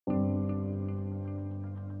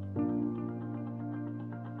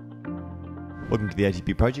Welcome to the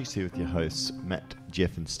ATP Project, here with your hosts, Matt,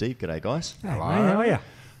 Jeff and Steve. G'day, guys. Hey, mate, how are you?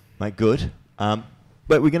 Mate, good. But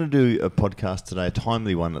we're going to do a podcast today, a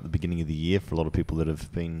timely one at the beginning of the year for a lot of people that have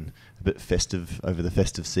been a bit festive over the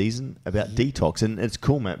festive season, about detox. And it's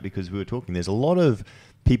cool, Matt, because we were talking, there's a lot of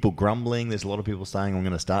people grumbling, there's a lot of people saying, I'm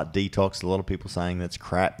going to start detox, a lot of people saying that's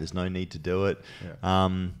crap, there's no need to do it. Yeah.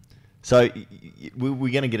 So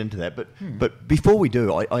we're going to get into that. But before we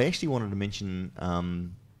do, I actually wanted to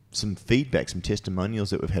mention some feedback, some testimonials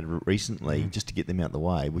that we've had recently, just to get them out the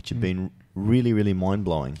way, which have been really, really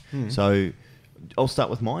mind-blowing. So I'll start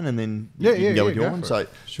with mine, and then you can go with your one.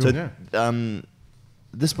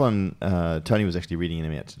 This one, Tony was actually reading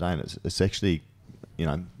him out today, and it's actually,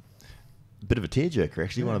 a bit of a tearjerker.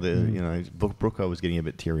 Actually, one of the, Brooke, I was getting a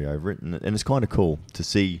bit teary over it, and it's kind of cool to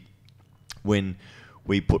see when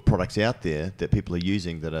we put products out there that people are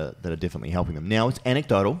using that are definitely helping them. Now, it's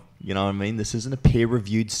anecdotal, you know what I mean? This isn't a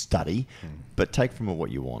peer-reviewed study, but take from it what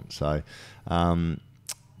you want. So,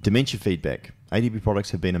 dementia feedback. ATP products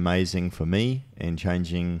have been amazing for me and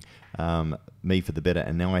changing me for the better,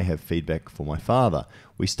 and now I have feedback for my father.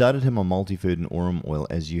 We started him on multifood and aurum oil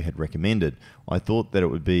as you had recommended. I thought that it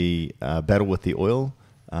would be a battle with the oil,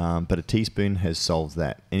 but a teaspoon has solved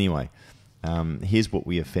that. Anyway, here's what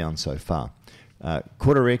we have found so far.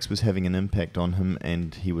 Cordyrex was having an impact on him,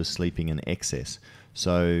 and he was sleeping in excess.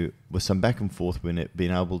 So with some back and forth, we've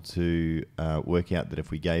been able to work out that if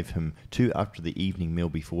we gave him 2 after the evening meal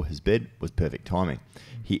before his bed was perfect timing.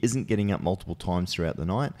 He isn't getting up multiple times throughout the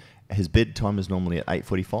night. His bedtime is normally at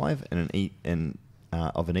 8:45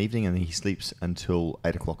 of an evening, and he sleeps until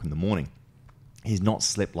 8 o'clock in the morning. He's not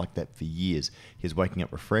slept like that for years. He's waking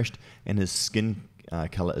up refreshed, and his skin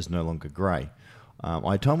colour is no longer grey.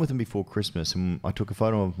 I had time with him before Christmas, and I took a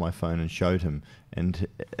photo of my phone and showed him, and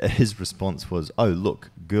his response was, "Oh,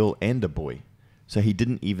 look, girl and a boy." So he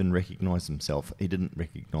didn't even recognise himself. He didn't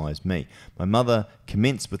recognise me. My mother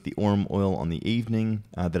commenced with the aurum oil on the evening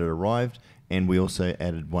that it arrived, and we also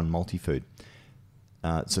added 1 multifood.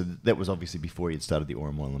 So that was obviously before he had started the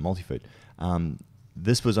aurum oil and multifood.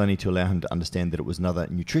 This was only to allow him to understand that it was another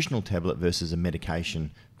nutritional tablet versus a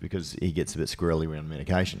medication, because he gets a bit squirrely around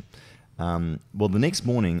medication. Well, the next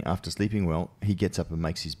morning, after sleeping well, he gets up and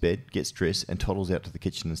makes his bed, gets dressed, and toddles out to the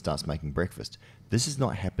kitchen and starts making breakfast. This has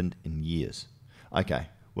not happened in years. Okay,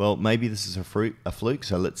 well, maybe this is a fluke,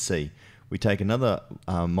 so let's see. We take another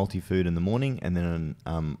multifood in the morning, and then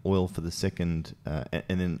an oil for the second, and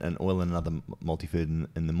then an oil and another multifood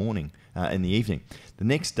in the morning, in the evening. The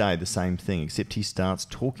next day, the same thing, except he starts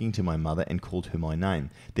talking to my mother and called her my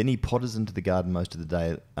name. Then he potters into the garden most of the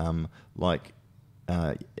day, like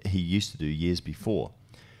he used to do years before.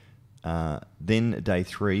 Then day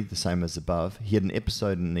 3, the same as above. He had an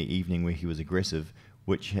episode in the evening where he was aggressive,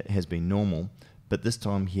 which has been normal, but this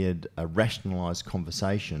time he had a rationalised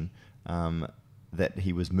conversation that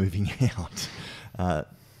he was moving out.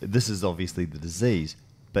 This is obviously the disease,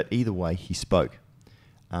 but either way, he spoke.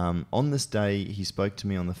 On this day, he spoke to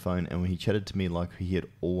me on the phone, and he chatted to me like he had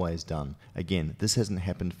always done. Again, this hasn't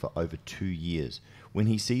happened for over 2 years. When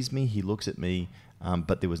he sees me, he looks at me,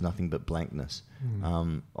 but there was nothing but blankness.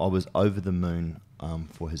 I was over the moon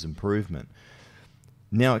for his improvement.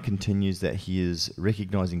 Now it continues that he is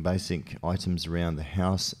recognising basic items around the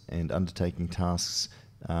house and undertaking tasks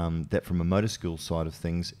that from a motor skill side of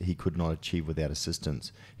things he could not achieve without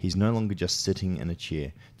assistance. He's no longer just sitting in a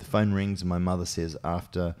chair. The phone rings, and my mother says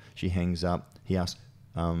after she hangs up, he asks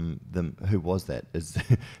them, "Who was that?"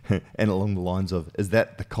 And along the lines of, "Is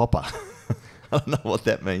that the copper?" I don't know what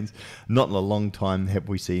that means. Not in a long time have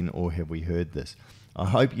we seen or have we heard this. I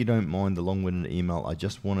hope you don't mind the long-winded email. I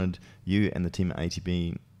just wanted you and the team at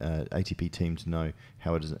ATP team to know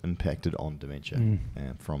how it has impacted on dementia.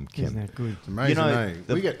 From Kim. Isn't that good? It's amazing,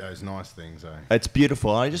 we get those nice things, eh? It's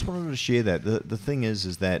beautiful. I just wanted to share that. The thing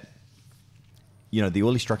is that, the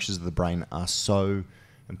early structures of the brain are so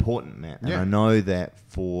important, Matt. And I know that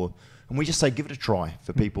and we just say give it a try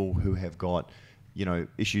for people who have got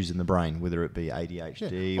issues in the brain, whether it be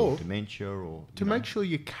ADHD or dementia or... To make sure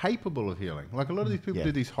you're capable of healing. Like a lot of these people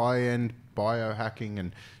do these high-end biohacking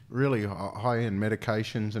and really high-end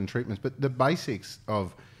medications and treatments, but the basics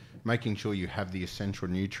of making sure you have the essential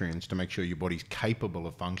nutrients to make sure your body's capable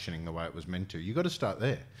of functioning the way it was meant to. You've got to start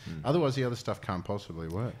there. Otherwise, the other stuff can't possibly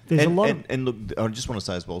work. And look, I just want to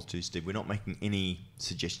say as well too, Steve, we're not making any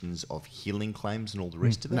suggestions of healing claims and all the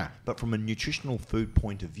rest of it. No. But from a nutritional food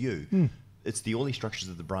point of view... It's the early structures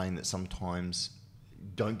of the brain that sometimes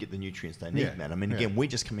don't get the nutrients they need, Matt. I mean, again, we're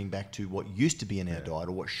just coming back to what used to be in our diet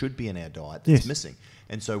or what should be in our diet that's missing.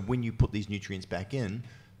 And so when you put these nutrients back in,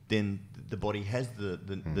 then the body has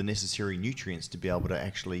the necessary nutrients to be able to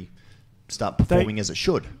actually start performing as it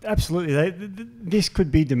should. Absolutely. This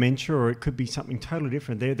could be dementia, or it could be something totally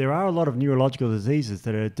different. There are a lot of neurological diseases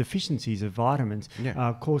that are deficiencies of vitamins.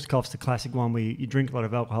 Korsakoff's the classic one where you drink a lot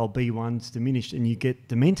of alcohol, B1's diminished, and you get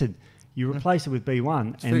demented. You replace it with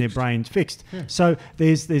B1 and their brain's fixed. Yeah. So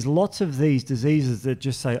there's lots of these diseases that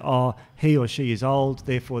just say, oh, he or she is old,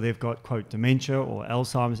 therefore they've got, quote, dementia or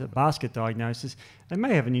Alzheimer's, a basket diagnosis. They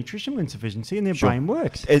may have a nutritional insufficiency and their brain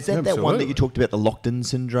works. Is that one that you talked about, the locked-in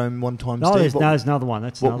syndrome one time, No, Steve? there's another one.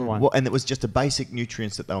 That's another one. And it was just a basic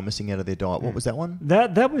nutrients that they were missing out of their diet. What was that one?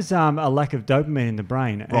 That was a lack of dopamine in the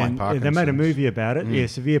brain. Right, and they made a movie about it. Yeah,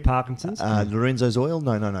 severe Parkinson's. Lorenzo's Oil?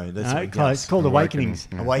 No. That's close. It's called Awakenings.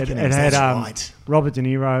 Awakenings, it had, that's right. Robert De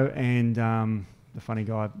Niro and... the funny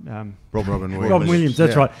guy, Robin Williams. Robin Williams,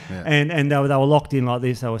 that's right. Yeah. And they were locked in like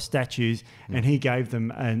this. They were statues, and he gave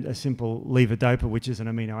them a simple levodopa, which is an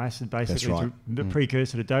amino acid, basically the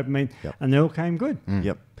precursor to dopamine, and they all came good.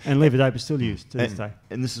 Yep. And levodopa is still used to this day.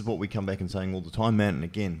 And this is what we come back and saying all the time, man. And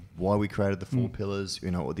again, why we created the 4 pillars,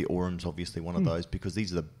 or the Orum's obviously one of those, because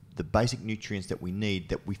these are the basic nutrients that we need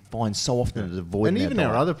that we find so often to avoid. And even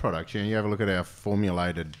our other products, you have a look at our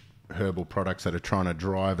formulated herbal products that are trying to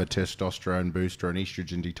drive a testosterone booster and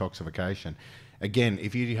estrogen detoxification. Again,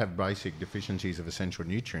 if you have basic deficiencies of essential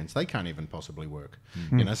nutrients, they can't even possibly work.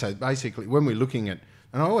 So basically, when we're looking at,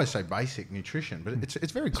 and I always say basic nutrition, but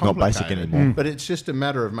it's very complicated. Not basic anymore. But it's just a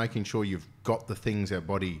matter of making sure you've got the things our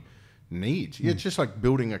body needs. It's just like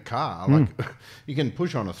building a car. Like you can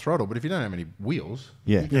push on a throttle, but if you don't have any wheels,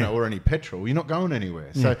 or any petrol, you're not going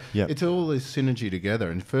anywhere. So it's all this synergy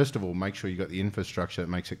together. And first of all, make sure you got the infrastructure that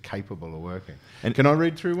makes it capable of working. And can I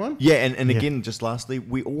read through one? Yeah, and again, just lastly,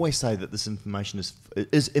 we always say that this information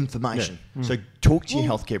is information. So talk to your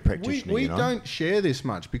healthcare practitioner. We don't share this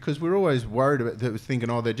much because we're always worried about thinking,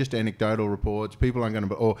 they're just anecdotal reports. People aren't going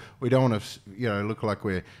to, or we don't want to, look like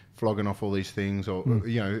we're flogging off all these things, or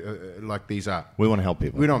like these are. We want to help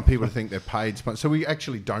people. We don't want people to think they're paid. So we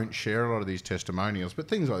actually don't share a lot of these testimonials, but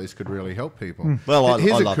things like this could really help people. Well,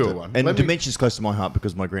 here's I a loved cool it. one. And dementia's close to my heart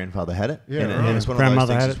because my grandfather had it. Yeah, and it's one of those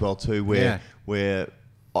things as well too, where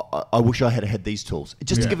I wish I had had these tools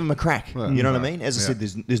just to give them a crack. You know what I mean? As I said,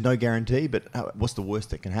 there's no guarantee, but what's the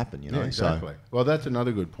worst that can happen? Yeah, exactly. Well, that's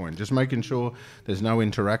another good point. Just making sure there's no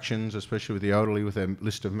interactions, especially with the elderly, with their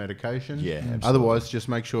list of medication. Yeah, absolutely. Otherwise, just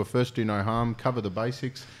make sure first do no harm, cover the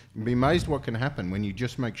basics. You'll be amazed what can happen when you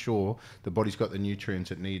just make sure the body's got the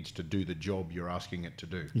nutrients it needs to do the job you're asking it to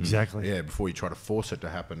do. Exactly. Yeah, before you try to force it to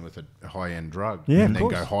happen with a high-end drug. Yeah, and of then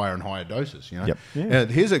course. go higher and higher doses. Yep. Yeah.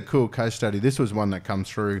 Here's a cool case study. This was one that comes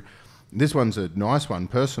through. This one's a nice one,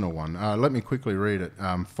 personal one. Let me quickly read it.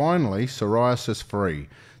 Finally, psoriasis free.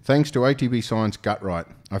 Thanks to ATP Science Gut Right.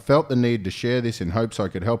 I felt the need to share this in hopes I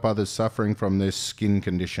could help others suffering from this skin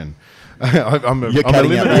condition. I'm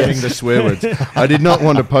eliminating the swear words. I did not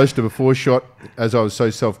want to post a before shot as I was so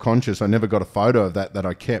self-conscious. I never got a photo of that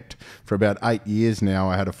I kept. For about 8 years now,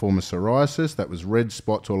 I had a form of psoriasis that was red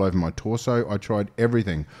spots all over my torso. I tried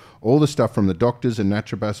everything. All the stuff from the doctors and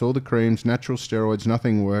naturopaths, all the creams, natural steroids,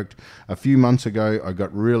 nothing worked. A few months ago, I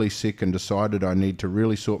got really sick and decided I need to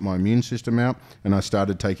really sort my immune system out, and I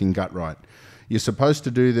started taking Gut Right. You're supposed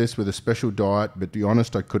to do this with a special diet, but to be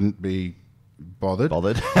honest, I couldn't be bothered.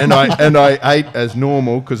 and I ate as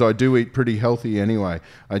normal because I do eat pretty healthy anyway.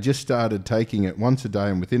 I just started taking it once a day,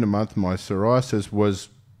 and within a month, my psoriasis was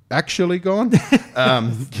actually gone.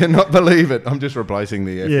 Cannot believe it. I'm just replacing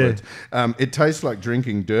the F words. It tastes like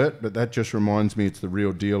drinking dirt, but that just reminds me it's the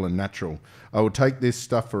real deal and natural. I will take this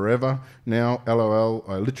stuff forever. Now, LOL,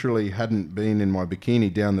 I literally hadn't been in my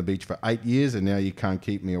bikini down the beach for 8 years, and now you can't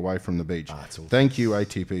keep me away from the beach. Thank you,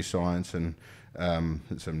 ATP Science, and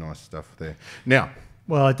some nice stuff there. Now,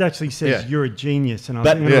 well, it actually says you're a genius, and I'm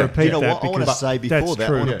going to repeat that. What I want to say before that,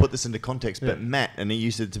 true. I want to put this into context, but Matt, and he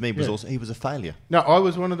used it to me, was also, he was a failure. No, I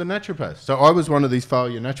was one of the naturopaths. So I was one of these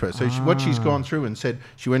failure naturopaths. So what she's gone through and said,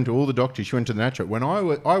 she went to all the doctors, she went to the naturopath. When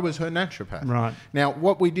I was her naturopath. Right. Now,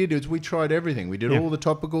 what we did is we tried everything. We did all the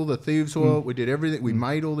topical, the thieves oil, we did everything. We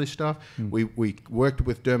made all this stuff. We worked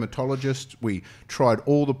with dermatologists. We tried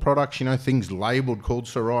all the products, things labelled called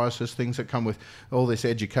psoriasis, things that come with all this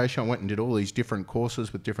education. I went and did all these different courses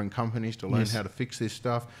with different companies to learn how to fix this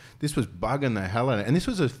stuff. This was bugging the hell out of it. And this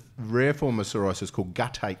was a rare form of psoriasis called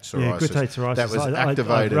guttate psoriasis. Yeah, guttate psoriasis. That was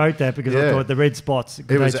activated. I wrote that because I thought the red spots. It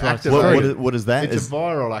was activated. What is that? It's a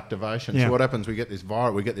viral activation. So what happens, we get this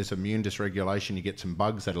immune dysregulation. You get some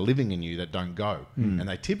bugs that are living in you that don't go. And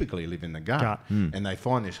they typically live in the gut. And they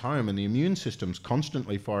find this home, and the immune system's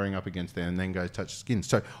constantly firing up against there and then goes touch the skin.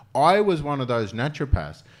 So I was one of those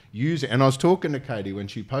naturopaths use it. And I was talking to Katie when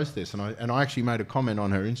she posted this, and I actually made a comment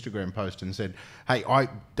on her Instagram post and said, hey,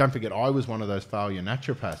 don't forget, I was one of those failure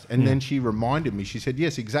naturopaths. And then she reminded me, she said,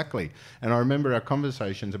 yes, exactly. And I remember our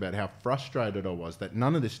conversations about how frustrated I was that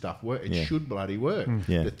none of this stuff worked. It should bloody work.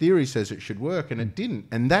 The theory says it should work, and it didn't.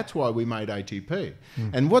 And that's why we made ATP.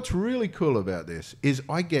 And what's really cool about this is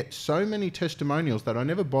I get so many testimonials that I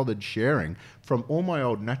never bothered sharing from all my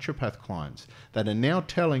old naturopath clients that are now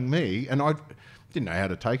telling me, and I didn't know how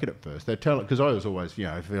to take it at first. They're telling, because I was always,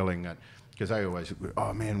 feeling that, because they always,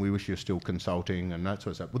 oh man, we wish you're still consulting and that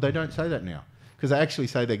sort of stuff. Well, they don't say that now, because they actually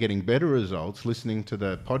say they're getting better results listening to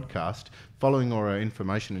the podcast, following all our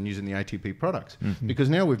information and using the ATP products. Because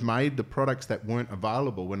now we've made the products that weren't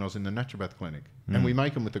available when I was in the naturopath clinic. And we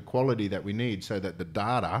make them with the quality that we need so that the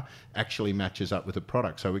data actually matches up with the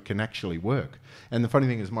product so it can actually work. And the funny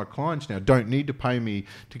thing is my clients now don't need to pay me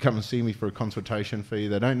to come and see me for a consultation fee.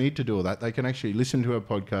 They don't need to do all that. They can actually listen to our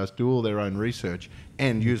podcast, do all their own research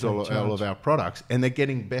and use all of our products, and they're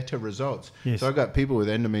getting better results. So I've got people with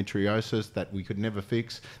endometriosis that we could never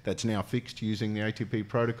fix that's now fixed using the ATP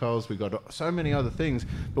protocols. We've got so many other things.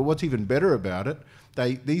 But what's even better about it,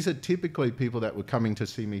 these are typically people that were coming to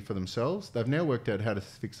see me for themselves. They've now worked out how to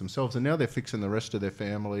fix themselves, and now they're fixing the rest of their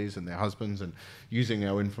families and their husbands and using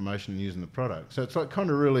our information and using the product. So it's like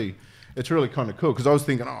it's really kind of cool, because I was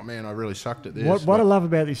thinking, oh man, I really sucked at this. What I love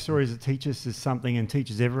about this story is it teaches us something and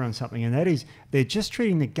teaches everyone something, and that is they're just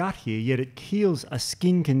treating the gut here, yet it heals a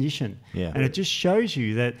skin condition. And it just shows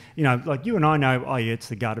you that, like you and I know, oh yeah, it's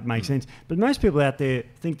the gut, it makes sense. But most people out there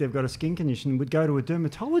think they've got a skin condition, would go to a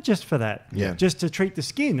dermatologist for that, just to treat the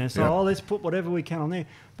skin. They say, oh, let's put whatever we can on there.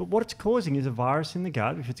 But what it's causing is a virus in the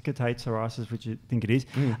gut, if it's Catate psoriasis, which you think it is.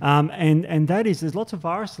 And that is, there's lots of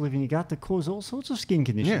viruses that live in your gut that cause all sorts of skin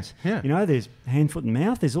conditions. There's hand, foot and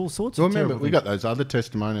mouth, there's all sorts of remember, we got those other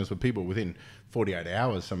testimonials with people within 48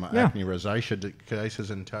 hours, some acne rosacea cases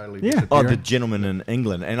and totally disappearing. Oh, the gentleman in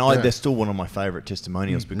England. And they're still one of my favourite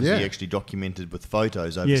testimonials because he actually documented with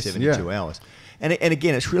photos over 72 hours. And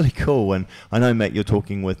again, it's really cool. And I know, Matt, you're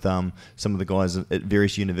talking with some of the guys at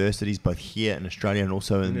various universities, both here in Australia and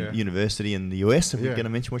also in university in the US. Are we going to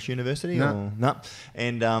mention which university? No.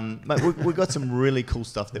 And mate, we've got some really cool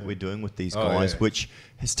stuff that we're doing with these guys, which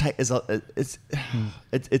it's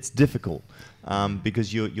difficult.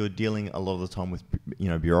 Because you're dealing a lot of the time with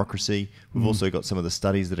bureaucracy. We've also got some of the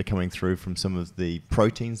studies that are coming through from some of the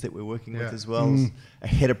proteins that we're working with as well.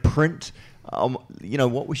 Ahead of print,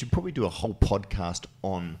 what we should probably do a whole podcast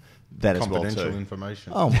on that as well too. Confidential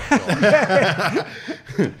information. Oh my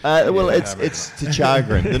god. Well, it's to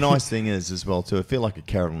chagrin. The nice thing is as well too, I feel like a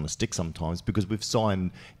carrot on a stick sometimes because we've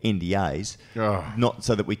signed NDAs, not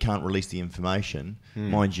so that we can't release the information,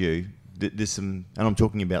 mind you. There's some, and I'm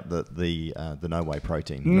talking about the no way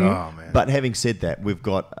protein. Oh man! But having said that, we've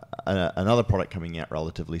got another product coming out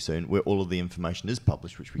relatively soon where all of the information is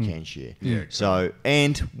published, which we can share. So,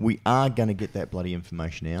 and we are going to get that bloody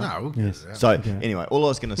information out. No, we'll get it out. So anyway, all I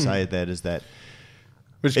was going to say is that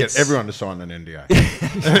we just get everyone to sign an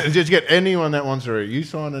NDA. Just get anyone that wants to read. You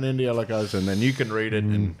sign an NDA like us, and then you can read it.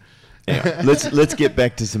 And let's get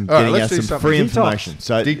back to getting out some free information.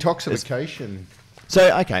 So detoxification.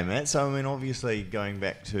 So, okay, Matt. So, I mean, obviously going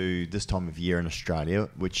back to this time of year in Australia,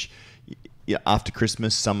 which after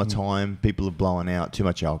Christmas, summertime, people are blowing out, too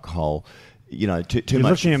much alcohol, too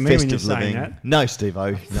much festive living. That. No,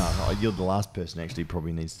 Steve-O. No, you're the last person actually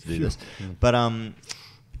probably needs to do this. But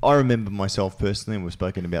I remember myself personally, and we've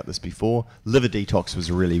spoken about this before, liver detox was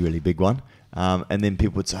a really, really big one. And then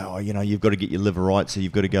people would say, oh, you've got to get your liver right, so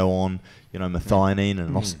you've got to go on, methionine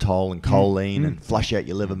and inositol and choline and flush out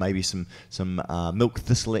your liver, maybe some milk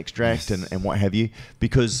thistle extract and what have you,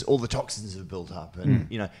 because all the toxins have built up.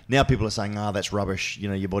 And, now people are saying, that's rubbish.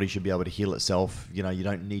 Your body should be able to heal itself. You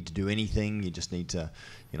don't need to do anything. You just need to,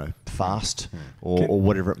 fast or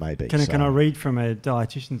whatever it may be. Can I read from a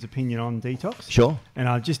dietitian's opinion on detox? Sure.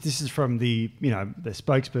 And this is from the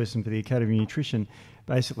spokesperson for the Academy of Nutrition,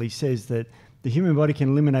 basically says that the human body can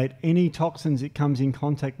eliminate any toxins it comes in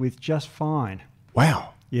contact with just fine.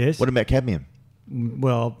 Wow. Yes. What about cadmium?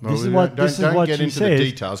 Well, this is what she says. Don't get into the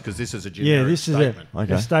details because this is a generic statement.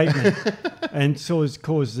 A statement. And so it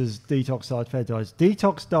causes detox diets, fad diets.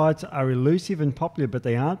 Detox diets are elusive and popular, but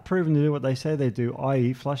they aren't proven to do what they say they do,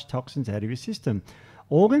 i.e. flush toxins out of your system.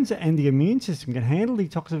 Organs and the immune system can handle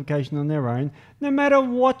detoxification on their own, no matter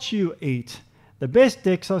what you eat. The best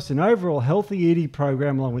Dexos and overall healthy eating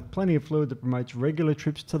program, along with plenty of fluid that promotes regular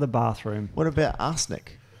trips to the bathroom. What about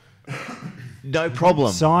arsenic? No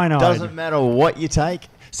problem. Cyanide. Doesn't matter what you take.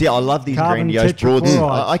 See, I love these grandiose broads.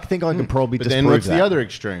 I think I could probably disprove that. But then what's the other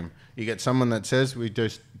extreme? You get someone that says we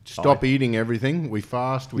just stop eating everything, we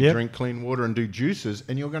fast, we drink clean water and do juices,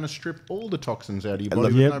 and you're going to strip all the toxins out of your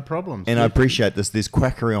body with no problems. And I appreciate this. There's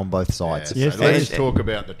quackery on both sides. So let's talk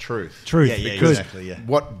about the truth. Because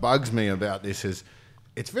what bugs me about this is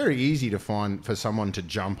it's very easy to find for someone to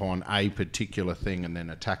jump on a particular thing and then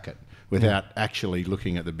attack it without actually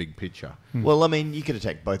looking at the big picture. Well, I mean, you could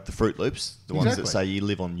attack both the Fruit Loops, the ones that say you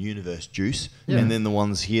live on universe juice, and then the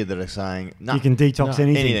ones here that are saying, no, you can detox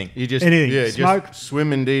anything. You just, Smoke, just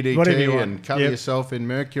swim in DDT and cover yourself in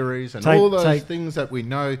mercuries and all those things that we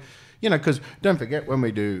know. You know, because don't forget when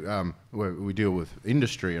we do, we deal with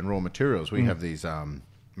industry and raw materials, we have these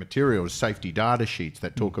materials safety data sheets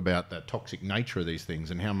that talk about the toxic nature of these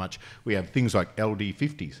things and how much we have things like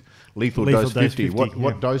LD50s, lethal dose 50.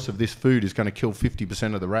 What dose of this food is going to kill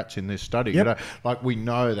 50% of the rats in this study? You know, like we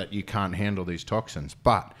know that you can't handle these toxins.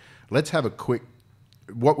 But let's have a quick,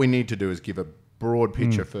 what we need to do is give a broad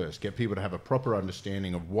picture first, get people to have a proper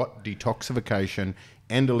understanding of what detoxification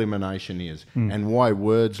and elimination is and why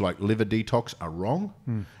words like liver detox are wrong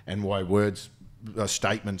and why words a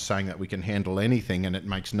statement saying that we can handle anything and it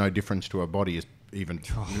makes no difference to our body is even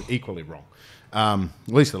equally wrong. At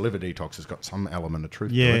least the liver detox has got some element of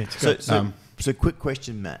truth to it. So quick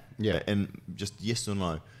question, Matt. Yeah. And just yes or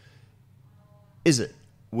no. Is it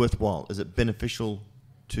worthwhile? Is it beneficial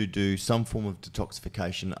to do some form of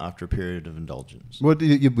detoxification after a period of indulgence? Well,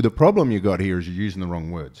 the problem you got here is you're using the wrong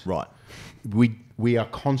words. Right. We are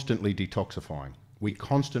constantly detoxifying. We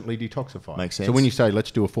constantly detoxify. Makes sense. So when you say,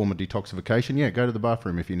 let's do a form of detoxification, go to the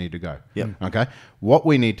bathroom if you need to go. Yep. Okay? What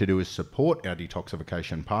we need to do is support our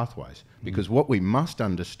detoxification pathways because what we must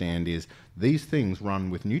understand is these things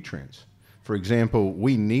run with nutrients. For example,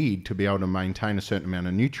 we need to be able to maintain a certain amount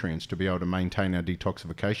of nutrients to be able to maintain our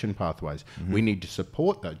detoxification pathways. We need to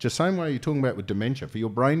support that. Just the same way you're talking about with dementia. For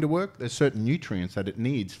your brain to work, there's certain nutrients that it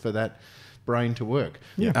needs for that brain to work,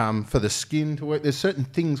 for the skin to work. There's certain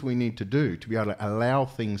things we need to do to be able to allow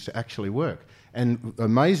things to actually work. And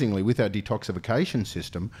amazingly, with our detoxification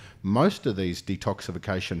system, most of these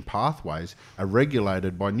detoxification pathways are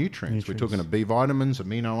regulated by nutrients. We're talking of B vitamins,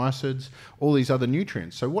 amino acids, all these other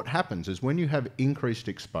nutrients. So what happens is when you have increased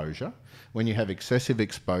exposure, when you have excessive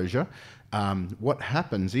exposure, what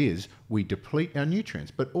happens is we deplete our nutrients,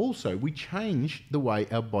 but also we change the way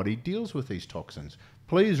our body deals with these toxins.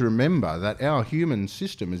 Please remember that our human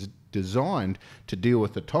system is designed to deal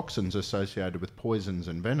with the toxins associated with poisons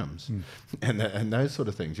and venoms and those sort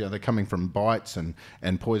of things. You know, they're coming from bites and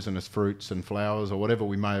poisonous fruits and flowers or whatever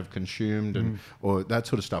we may have consumed and or that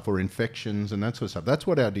sort of stuff, or infections and that sort of stuff. That's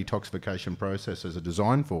what our detoxification processes are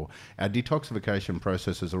designed for. Our detoxification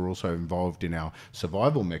processes are also involved in our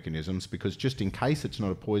survival mechanisms because just in case it's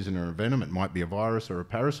not a poison or a venom, it might be a virus or a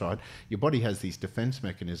parasite, your body has these defense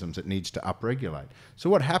mechanisms it needs to upregulate. So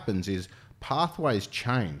what happens is pathways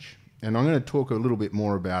change. And I'm going to talk a little bit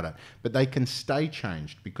more about it, but they can stay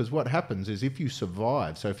changed because what happens is if you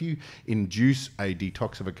survive, so if you induce a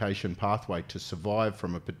detoxification pathway to survive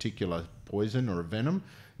from a particular poison or a venom,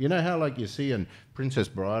 you know how like you see in Princess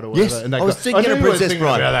Bride or whatever? Yes, and I was thinking of Princess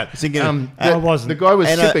Bride. I wasn't. The guy was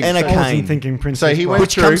sipping. And I wasn't thinking Princess Bride.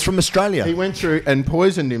 Which comes from Australia. He went through and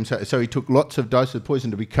poisoned himself. So he took lots of doses of poison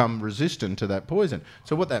to become resistant to that poison.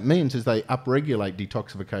 So what that means is they upregulate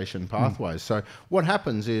detoxification pathways. So what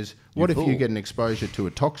happens is, what if you get an exposure to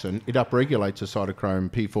a toxin? It upregulates a cytochrome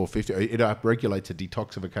P450. It upregulates a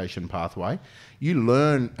detoxification pathway. You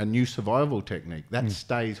learn a new survival technique. That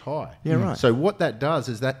stays high. Yeah, right. So what that does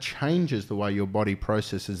is that changes the way your body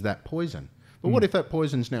processes that poison. But what if that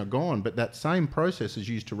poison's now gone, but that same process is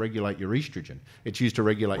used to regulate your estrogen? It's used to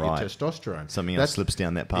regulate your testosterone. Something else slips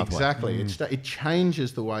down that pathway. Exactly. It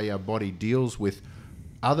changes the way our body deals with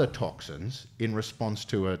other toxins in response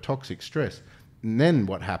to a toxic stress. And then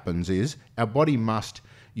what happens is our body must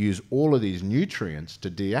use all of these nutrients to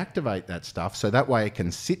deactivate that stuff so that way it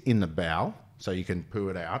can sit in the bowel, so you can poo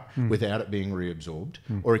it out without it being reabsorbed,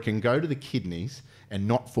 or it can go to the kidneys and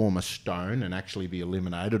not form a stone and actually be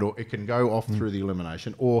eliminated, or it can go off through the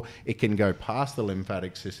elimination, or it can go past the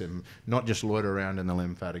lymphatic system, not just loiter around in the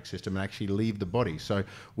lymphatic system and actually leave the body. So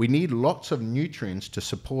we need lots of nutrients to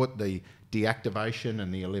support the deactivation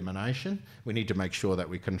and the elimination. We need to make sure that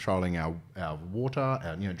we're controlling our water,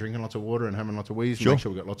 drinking lots of water and having lots of wheeze, make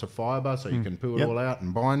sure we've got lots of fibre so you can poo it all out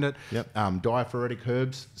and bind it. Diaphoretic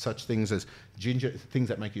herbs, such things as ginger, things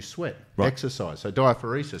that make you sweat, exercise. So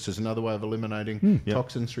diaphoresis is another way of eliminating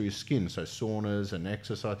toxins through your skin, so saunas and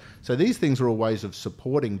exercise. So these things are all ways of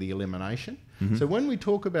supporting the elimination. So when we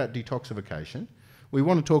talk about detoxification, we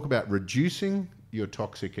want to talk about reducing your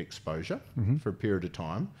toxic exposure for a period of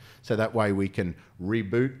time. So that way we can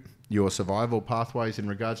reboot your survival pathways in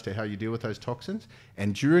regards to how you deal with those toxins.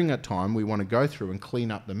 And during that time, we want to go through and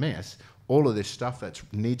clean up the mess. All of this stuff that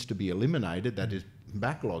needs to be eliminated, that is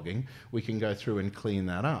backlogging, we can go through and clean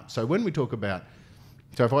that up. So when we talk about,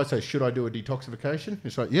 so if I say, should I do a detoxification?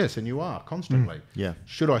 It's like, yes, and you are constantly. Yeah.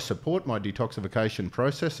 Should I support my detoxification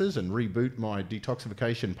processes and reboot my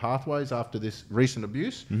detoxification pathways after this recent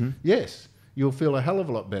abuse? Yes. You'll feel a hell of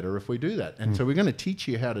a lot better if we do that. And so we're going to teach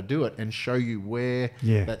you how to do it and show you where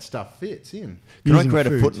that stuff fits in. Can I create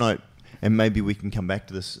a footnote? And maybe we can come back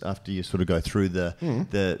to this after you sort of go through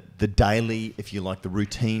the daily, if you like, the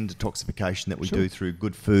routine detoxification that we do through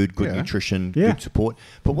good food, good nutrition, good support.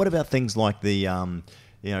 But what about things like the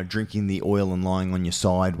drinking the oil and lying on your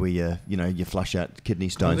side where you flush out kidney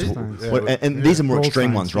stones. And these are more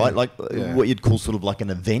extreme ones, right? Like what you'd call sort of like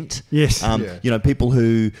an event. Yes. People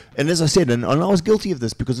who, and as I said, and I was guilty of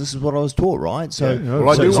this because this is what I was taught, right? So, well,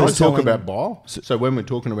 I do want to talk about bile. So when we're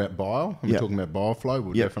talking about bile, and we're talking about bile flow,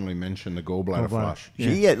 we'll definitely mention the gallbladder flush.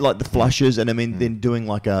 Yeah, like the flushes, and I mean, then doing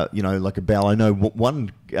like a bowel. I know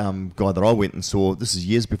one guy that I went and saw. This is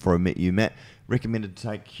years before I met you, Matt. Recommended to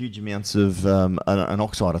take huge amounts of an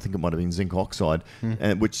oxide, I think it might have been zinc oxide,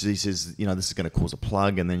 which he says, this is going to cause a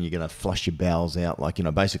plug and then you're going to flush your bowels out. Like,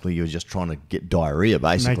 basically you're just trying to get diarrhea,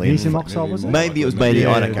 basically. Magnesium oxide, was it? Maybe it was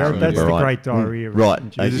magnesium. I don't remember. That's the great diarrhea.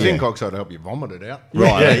 Right. The zinc oxide will help you vomit it out.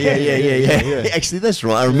 Right. Yeah. Actually, that's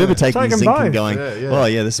right. I remember taking zinc and going,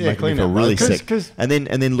 this is making me feel really sick. And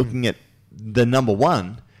then looking at the number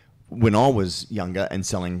one, when I was younger and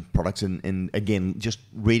selling products and again, just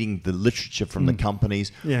reading the literature from the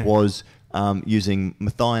companies was using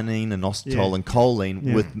methionine, inositol and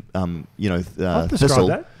choline with,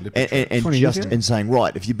 thistle and saying,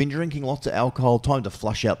 right, if you've been drinking lots of alcohol, time to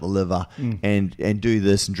flush out the liver and do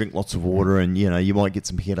this and drink lots of water and, you might get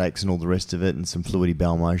some headaches and all the rest of it and some fluidy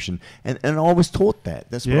bowel motion. And I was taught that.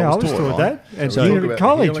 That's what I was taught that. And so in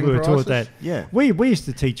college we were taught that. Yeah. We used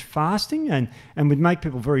to teach fasting and would make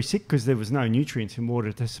people very sick because there was no nutrients in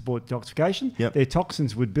water to support detoxification. Yep. Their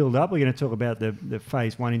toxins would build up. We're going to talk about the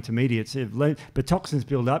phase 1 intermediates. But toxins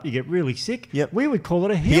build up, you get really sick. Yep. We would call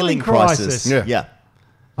it a healing crisis. Yeah.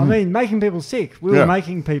 I mean, making people sick. We were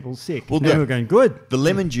making people sick. Well, we were going, good. The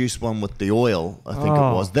lemon juice one with the oil, I think it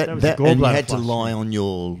was. That and you had to lie on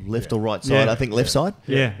your left or right side. I think left side.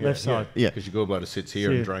 Yeah, left side. Yeah. Because your gallbladder sits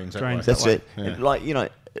here and drains that way. That's it. Yeah.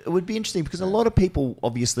 It would be interesting because a lot of people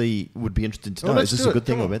obviously would be interested to know, is this a good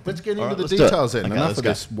thing or bad thing? Let's get into the details then. Enough of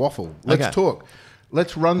this waffle. Let's talk.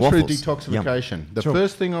 Let's run through detoxification. The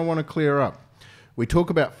first thing I want to clear up, we talk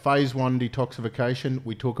about phase 1 detoxification.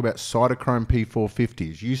 We talk about cytochrome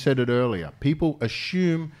P450s. You said it earlier. People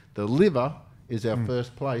assume the liver is our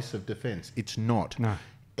first place of defense. It's not. No.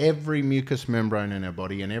 Every mucous membrane in our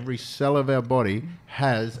body and every cell of our body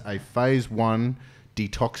has a phase 1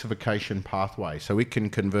 detoxification pathway. So it can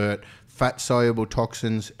convert fat-soluble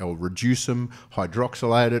toxins or reduce them,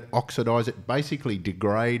 hydroxylate it, oxidize it, basically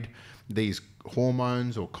degrade these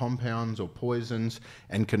hormones or compounds or poisons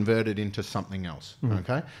and convert it into something else.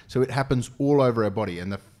 Okay, so it happens all over our body.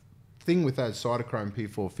 And the thing with those cytochrome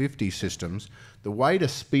P450 systems, the way to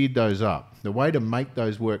speed those up, the way to make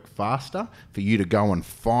those work faster for you to go and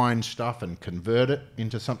find stuff and convert it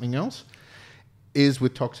into something else is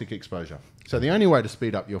with toxic exposure. So the only way to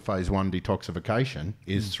speed up your phase 1 detoxification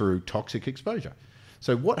is through toxic exposure.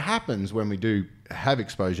 So what happens when we do have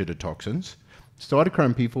exposure to toxins?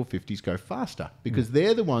 Cytochrome P450s go faster because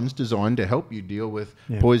they're the ones designed to help you deal with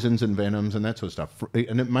poisons and venoms and that sort of stuff.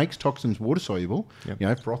 And it makes toxins water soluble.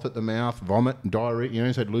 Froth at the mouth, vomit, diarrhea.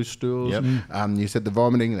 You said loose stools. You said the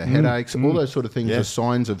vomiting, the headaches, all those sort of things are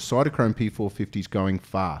signs of cytochrome P450s going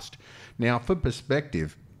fast. Now, for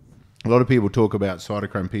perspective, a lot of people talk about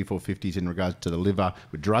cytochrome P450s in regards to the liver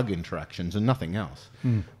with drug interactions and nothing else.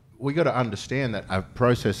 We got to understand that a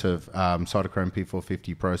process of cytochrome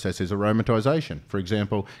P450 process is aromatization. For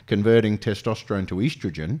example, converting testosterone to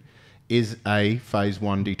estrogen is a phase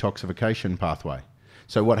 1 detoxification pathway.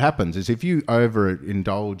 So what happens is if you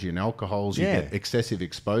overindulge in alcohols, you get excessive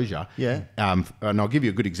exposure. And I'll give you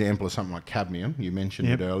a good example of something like cadmium. You mentioned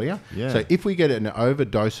it earlier. So if we get an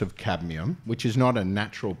overdose of cadmium, which is not a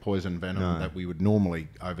natural poison venom that we would normally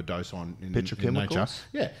overdose on in nature.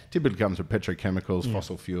 Typically comes with petrochemicals,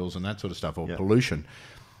 fossil fuels and that sort of stuff, or pollution.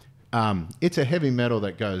 It's a heavy metal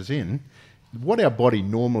that goes in. What our body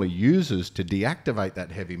normally uses to deactivate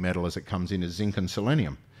that heavy metal as it comes in is zinc and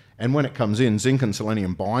selenium. And when it comes in, zinc and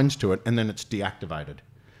selenium binds to it and then it's deactivated.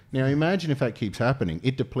 Now imagine if that keeps happening.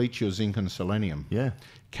 It depletes your zinc and selenium.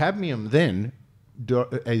 Cadmium then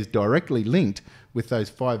is directly linked with those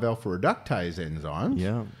 5-alpha reductase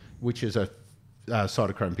enzymes, which is a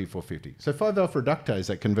cytochrome P450. So 5-alpha reductase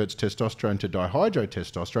that converts testosterone to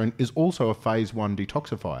dihydrotestosterone is also a phase 1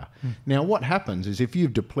 detoxifier. Now what happens is if you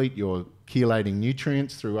deplete your chelating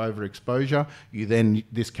nutrients through overexposure,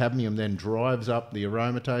 this cadmium then drives up the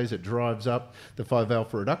aromatase, it drives up the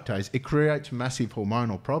 5-alpha reductase, it creates massive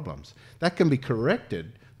hormonal problems. That can be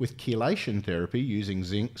corrected with chelation therapy using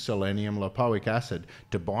zinc, selenium, lipoic acid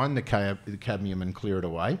to bind the cadmium and clear it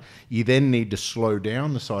away. You then need to slow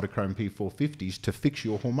down the cytochrome P450s to fix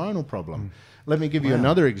your hormonal problem. Let me give you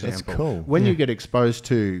another example. That's cool. When you get exposed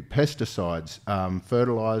to pesticides,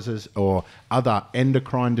 fertilizers, or other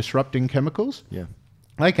endocrine disrupting chemicals,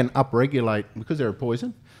 they can upregulate, because they're a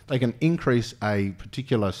poison, they can increase a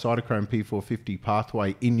particular cytochrome P450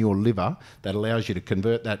 pathway in your liver that allows you to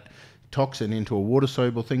convert that toxin into a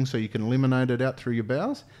water-soluble thing so you can eliminate it out through your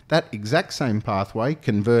bowels. That exact same pathway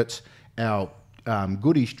converts our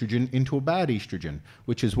good estrogen into a bad estrogen,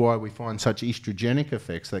 which is why we find such estrogenic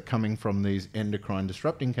effects that coming from these endocrine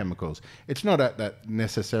disrupting chemicals. It's not that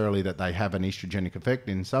necessarily that they have an estrogenic effect.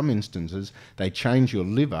 In some instances, they change your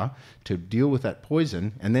liver to deal with that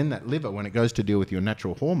poison, and then that liver, when it goes to deal with your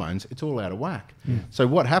natural hormones, it's all out of whack. So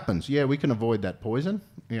what happens? Yeah, we can avoid that poison.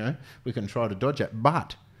 We can try to dodge it,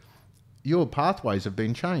 but your pathways have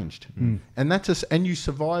been changed, and you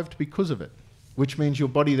survived because of it, which means your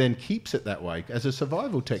body then keeps it that way as a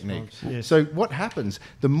survival technique. So what happens,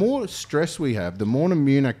 the more stress we have, the more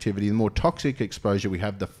immune activity, the more toxic exposure we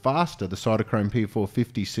have, the faster the cytochrome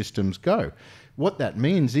P450 systems go. What that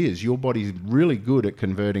means is your body's really good at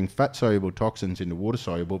converting fat-soluble toxins into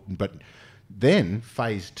water-soluble, but then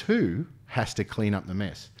phase 2 has to clean up the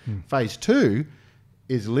mess. Phase 2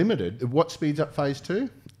 is limited. What speeds up phase 2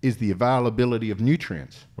 is the availability of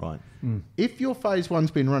nutrients. Right. If your phase 1's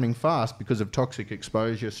been running fast because of toxic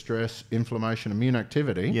exposure, stress, inflammation, immune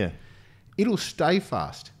activity, it'll stay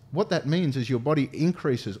fast. What that means is your body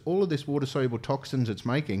increases all of this water-soluble toxins it's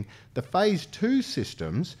making. The phase 2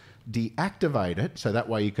 systems deactivate it, so that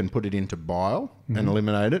way you can put it into bile and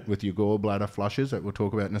eliminate it with your gallbladder flushes that we'll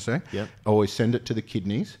talk about in a sec. Or send it to the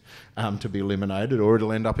kidneys to be eliminated, or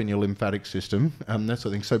it'll end up in your lymphatic system, that sort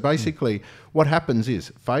of thing. So basically what happens is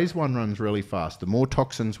phase 1 runs really fast. The more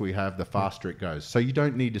toxins we have, the faster it goes. So you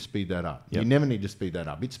don't need to speed that up. You never need to speed that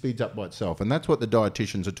up. It speeds up by itself. And that's what the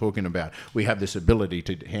dietitians are talking about. We have this ability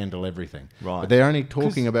to handle everything. But they're only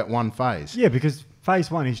talking about one phase. Yeah, because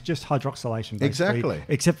phase 1 is just hydroxylation, basically. Exactly.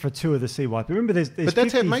 Except for 2 of the CYP. Remember, there's but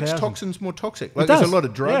that's how it makes toxins more toxic. Like there's a lot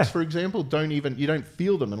of drugs, for example, you don't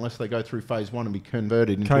feel them unless they go through phase 1 and be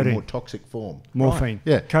converted into a more toxic form. Morphine.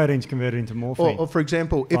 Codeine's converted into morphine. Or for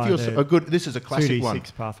example, if you're this is a classic 2D6 one.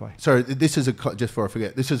 pathway. So this is just before I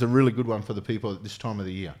forget, this is a really good one for the people at this time of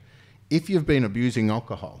the year. If you've been abusing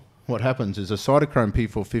alcohol, what happens is a cytochrome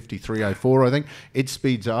P450 304, I think, it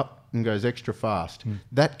speeds up and goes extra fast.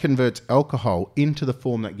 That converts alcohol into the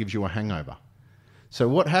form that gives you a hangover. So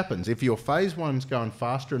what happens if your phase 1's going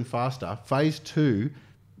faster and faster, phase 2,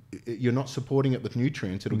 you're not supporting it with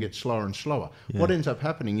nutrients, it'll get slower and slower. What ends up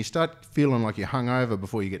happening, you start feeling like you're hungover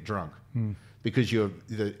before you get drunk. Because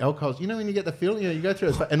the alcohols, when you get the feeling, you go through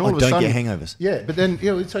it, and all of a sudden... don't get hangovers. Yeah, but then,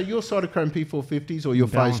 so your cytochrome P450s or your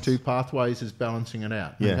phase 2 pathways is balancing it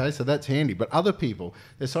out. Okay, so that's handy. But other people,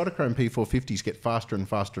 their cytochrome P450s get faster and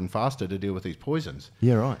faster and faster to deal with these poisons.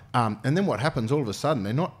 Yeah, right. And then what happens, all of a sudden,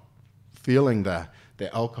 they're not feeling the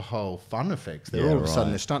alcohol fun effects. They're all of a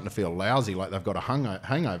sudden, they're starting to feel lousy, like they've got a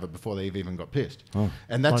hangover before they've even got pissed.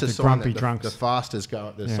 And that's like a sign that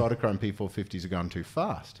the cytochrome P450s are going too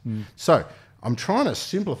fast. So I'm trying to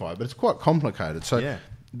simplify it, but it's quite complicated. So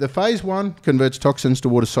the phase 1 converts toxins to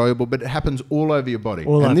water soluble, but it happens all over your body.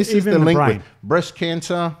 And this is the link with breast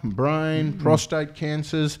cancer, brain, prostate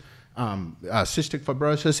cancers, cystic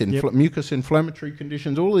fibrosis, mucus inflammatory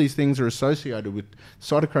conditions. All of these things are associated with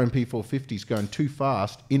cytochrome P450s going too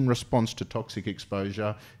fast in response to toxic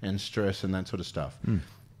exposure and stress and that sort of stuff.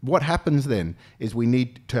 What happens then is we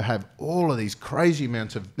need to have all of these crazy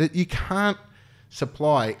amounts of... You can't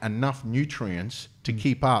supply enough nutrients to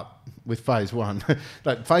keep up with phase 1.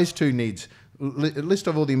 Like phase 2 needs a list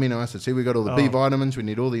of all the amino acids. See, we've got all the B vitamins, we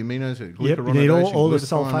need all the aminos, glucuronidation, we need all the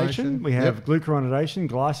sulfation. We have glucuronidation,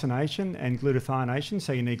 glycination, and glutathionation.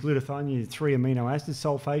 So you need glutathione, you need 3 amino acids,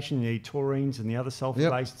 sulfation, you need taurines and the other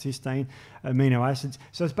sulfur-based cysteine amino acids.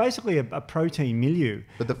 So it's basically a protein milieu.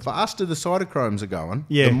 But the faster the cytochromes are going,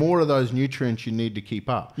 the more of those nutrients you need to keep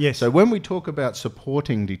up. Yes. So when we talk about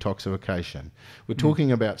supporting detoxification, we're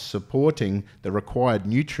talking about supporting the required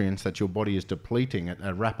nutrients that your body is depleting at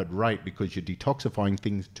a rapid rate because you're detoxifying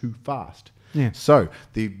things too fast. Yeah. So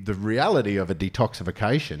the reality of a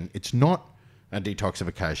detoxification, it's not a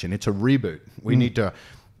detoxification, it's a reboot. We need to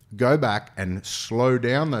go back and slow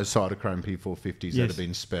down those cytochrome P450s that have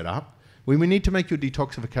been sped up. We need to make your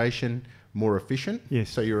detoxification more efficient,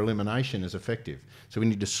 so your elimination is effective. So we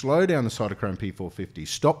need to slow down the cytochrome P450,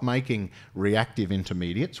 stop making reactive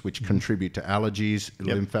intermediates, which contribute to allergies,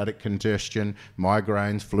 lymphatic congestion,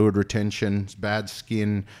 migraines, fluid retention, bad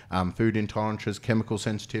skin, food intolerances, chemical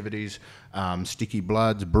sensitivities, sticky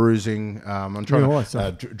bloods, bruising,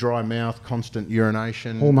 dry mouth, constant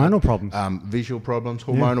urination. Hormonal problems. Visual problems,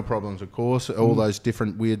 hormonal problems, of course, all those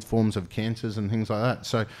different weird forms of cancers and things like that.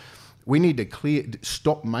 So we need to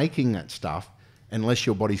stop making that stuff unless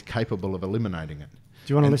your body's capable of eliminating it.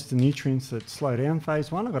 Do you want to list the nutrients that slow down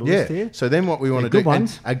phase 1? I've got a list here. So then what we want to do... Good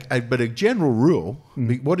ones. But a general rule,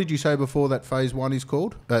 what did you say before that phase 1 is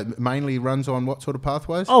called? Mainly runs on what sort of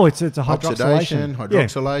pathways? Oh, it's a hydroxylation.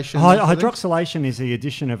 Hydroxylation. Hydroxylation is the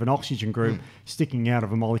addition of an oxygen group sticking out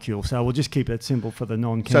of a molecule. So we'll just keep it simple for the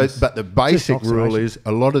non-chemists. But the basic rule is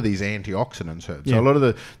a lot of these antioxidants herbs, so a lot of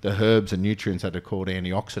the herbs and nutrients that are called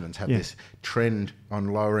antioxidants have this trend on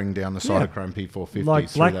lowering down the cytochrome P450.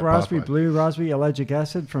 Like black raspberry, blue raspberry, ellagic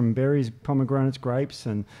acid from berries, pomegranates, grapes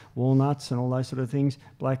and walnuts and all those sort of things.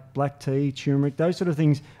 Black tea, turmeric, those sort of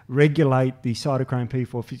things regulate the cytochrome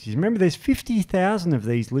P450s. Remember, there's 50,000 of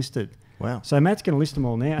these listed. Wow! So Matt's going to list them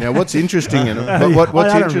all now. Now, what's interesting in them?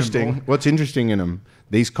 What's interesting in them?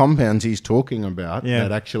 These compounds he's talking about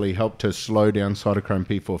that actually help to slow down cytochrome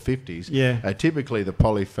P450s are typically the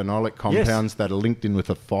polyphenolic compounds that are linked in with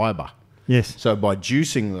a fibre. Yes. So by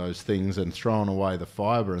juicing those things and throwing away the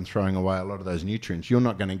fibre and throwing away a lot of those nutrients, you're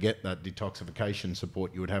not going to get that detoxification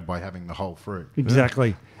support you would have by having the whole fruit.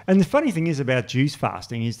 Exactly. And the funny thing is about juice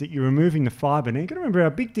fasting is that you're removing the fibre. Now, you've got to remember, our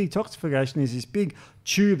big detoxification is this big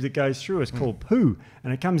tube that goes through. It's called poo,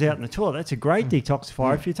 and it comes out in the toilet. That's a great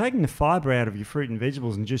detoxifier. If you're taking the fibre out of your fruit and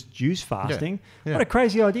vegetables and just juice fasting, what a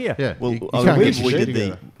crazy idea. Yeah. Well,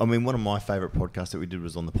 one of my favourite podcasts that we did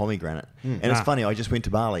was on the pomegranate. And it's funny, I just went to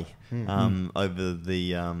Bali over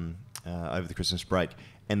the Christmas break.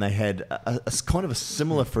 And they had a kind of a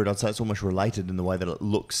similar fruit. I'd say it's almost related in the way that it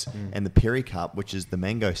looks, and the pericarp, which is the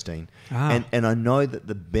mangosteen. And I know that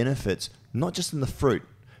the benefits, not just in the fruit,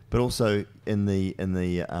 but also in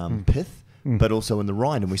the pith, but also in the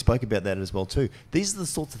rind. And we spoke about that as well too. These are the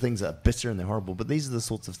sorts of things that are bitter and they're horrible, but these are the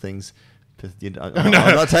sorts of things. I'm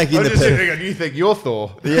not taking the pith. You think you're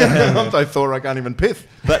Thor? Yeah, I'm so Thor I can't even pith.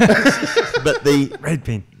 But the red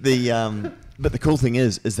pen. But the cool thing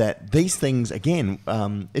is that these things, again,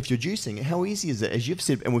 if you're juicing, how easy is it? As you've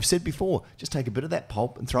said, and we've said before, just take a bit of that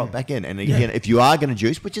pulp and throw it back in. And again, if you are going to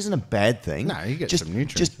juice, which isn't a bad thing, no, you get some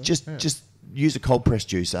nutrients. Just use a cold press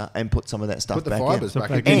juicer and put some of that stuff back in. Put the fibres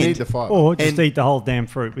back in. You need the fibre. Or just eat the whole damn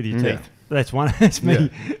fruit with your teeth. That's one. That's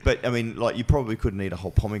me. Yeah. But I mean, like, you probably couldn't eat a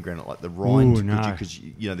whole pomegranate like the rind, because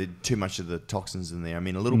there's too much of the toxins in there. I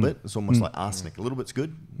mean, a little bit, it's almost like arsenic. A little bit's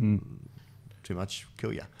good. Too much,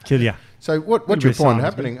 kill you. So what you find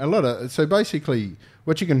happening, so basically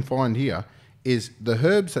what you can find here is the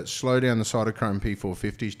herbs that slow down the cytochrome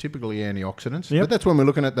P450s, typically antioxidants. But that's when we're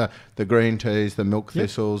looking at the green teas, the milk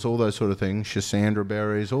thistles, all those sort of things, Schisandra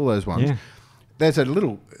berries, all those ones. There's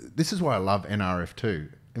this is why I love NRF2.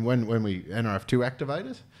 And when we NRF2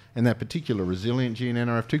 activators, and that particular resilient gene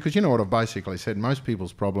NRF2, because you know what I've basically said, most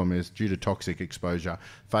people's problem is due to toxic exposure,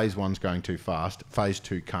 phase 1's going too fast, phase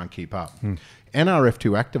 2 can't keep up.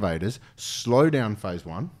 NRF2 activators slow down phase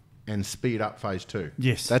 1 and speed up phase 2.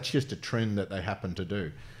 Yes. That's just a trend that they happen to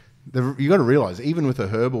do. You got to realise, even with a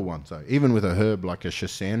herbal one, even with a herb like a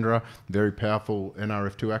Schisandra, very powerful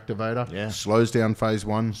NRF2 activator, slows down phase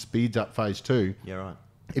 1, speeds up phase 2. Yeah, right.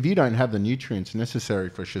 If you don't have the nutrients necessary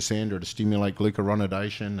for Schisandra to stimulate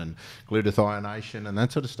glucuronidation and glutathionation and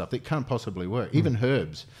that sort of stuff, it can't possibly work. Even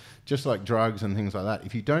herbs, just like drugs and things like that,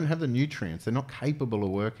 if you don't have the nutrients, they're not capable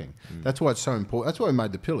of working. That's why it's so important. That's why we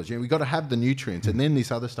made the pillars. We've got to have the nutrients, and then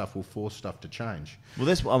this other stuff will force stuff to change. Well,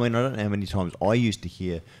 I don't know how many times I used to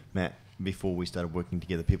hear, Matt, before we started working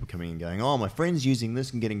together, people coming and going, oh, my friend's using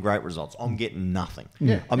this and getting great results. I'm getting nothing.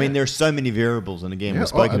 I mean, there are so many variables, and again, we've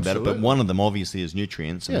spoken about it, but one of them obviously is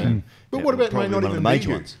nutrients. I mean, but what about may not even major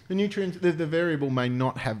be ones? The nutrients, the variable may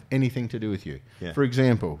not have anything to do with you. For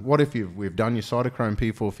example, what if we've done your cytochrome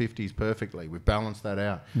P450s perfectly, we've balanced that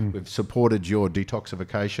out, we've supported your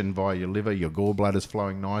detoxification via your liver, your gallbladder's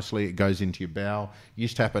flowing nicely, it goes into your bowel, you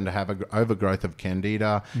just happen to have an overgrowth of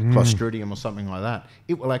candida, clostridium or something like that,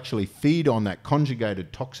 it will actually feed on that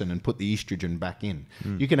conjugated toxin and put the estrogen back in.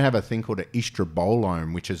 You can have a thing called an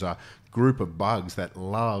estrobolome, which is a group of bugs that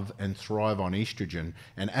love and thrive on estrogen,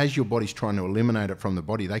 and as your body's trying to eliminate it from the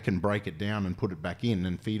body, they can break it down and put it back in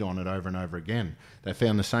and feed on it over and over again. They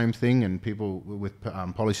found the same thing in people with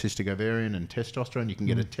polycystic ovarian and testosterone. You can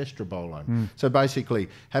get a testosterone. So basically,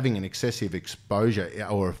 having an excessive exposure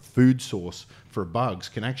or a food source for bugs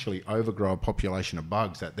can actually overgrow a population of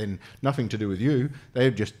bugs that then nothing to do with you. They're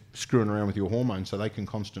just screwing around with your hormones so they can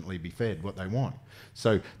constantly be fed what they want.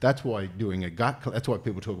 So that's why doing a that's why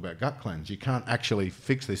people talk about gut cleanse. You can't actually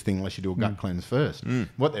fix this thing unless you do a gut cleanse first.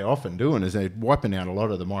 What they're often doing is they're wiping out a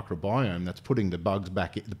lot of the microbiome that's putting the bugs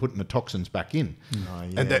back in, putting the toxins back in.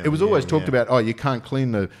 And it was always talked about, you can't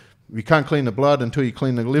clean the blood until you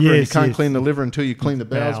clean the liver, and you can't clean the liver until you clean the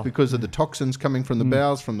bowels because of the toxins coming from the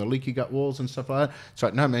bowels, from the leaky gut walls and stuff like that. It's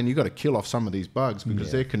like, no, man, you've got to kill off some of these bugs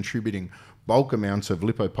because they're contributing bulk amounts of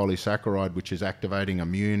lipopolysaccharide, which is activating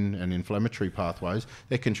immune and inflammatory pathways.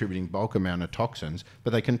 They're contributing bulk amount of toxins, but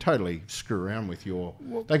they can totally screw around with your...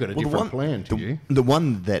 They've got a different plan to you. The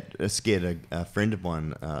one that scared a friend of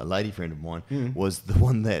mine, a lady friend of mine, was the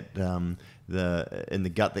one that... in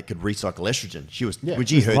the gut that could recycle estrogen. She was when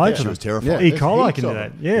she heard that, she was terrified. E. coli can do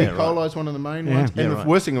that. E. coli is one of the main ones. And the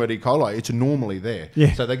worst thing about E. coli, it's normally there.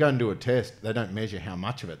 So they go and do a test. They don't measure how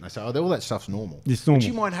much of it, and they say, all that stuff's normal. It's normal. But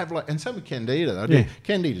you might have and some with candida.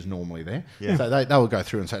 Candida's normally there. So they will go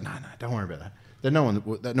through and say, no, don't worry about that.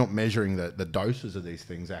 They're not measuring the doses of these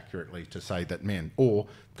things accurately to say that, or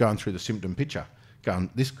going through the symptom picture.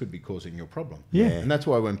 This could be causing your problem. And that's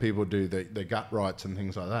why when people do the gut rights and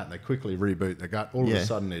things like that, they quickly reboot the gut. All of a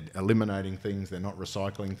sudden, they're eliminating things. They're not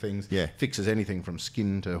recycling things. Fixes anything from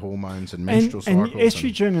skin to hormones and menstrual cycles. And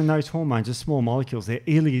estrogen and those hormones are small molecules. They're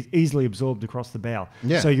easily absorbed across the bowel.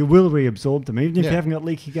 So you will reabsorb them, even if you haven't got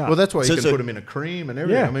leaky gut. Well, that's why you can put them in a cream and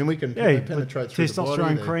everything. I mean, we can penetrate through the body.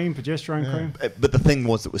 Testosterone cream, progesterone cream. But the thing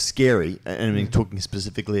was, it was scary. And I mean, talking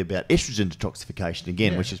specifically about estrogen detoxification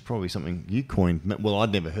again, which is probably something you coined. Well,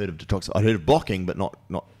 I'd never heard of detox. I'd heard of blocking, but not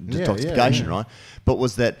detoxification, right? But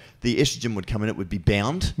was that the estrogen would come in, it would be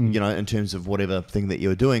bound, in terms of whatever thing that you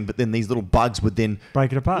were doing, but then these little bugs would then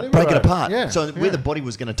break it apart. So where the body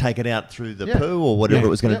was going to take it out through the poo or whatever it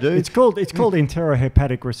was going to do. It's called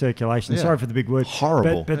enterohepatic recirculation. Sorry for the big word.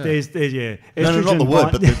 Horrible. But there's no, not the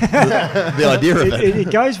word, but the idea of it.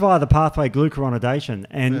 It goes via the pathway glucuronidation,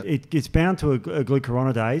 and it gets bound to a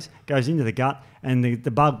glucuronidase, goes into the gut, and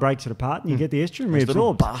the bug breaks it apart, and you get the estrogen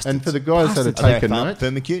reabsorbed. And for the guys that are taking notes...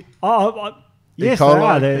 Firmicute? Yes, they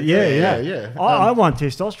are. I want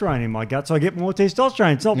testosterone in my gut, so I get more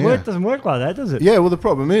testosterone. It's not doesn't work like that, does it? Yeah, well, the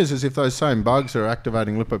problem is if those same bugs are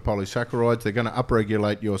activating lipopolysaccharides, they're going to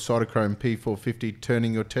upregulate your cytochrome P450,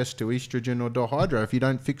 turning your test to estrogen or dihydro if you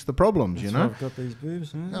don't fix the problems, That's you know? I've got these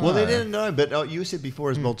boobs. Well, they didn't know, but you said before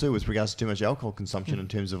as well, too, with regards to too much alcohol consumption in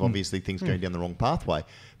terms of obviously things going down the wrong pathway.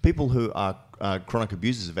 People who are chronic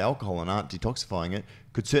abusers of alcohol and aren't detoxifying it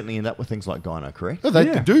could certainly end up with things like gyno, correct? Well,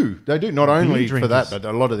 they do. They do, not only for that, but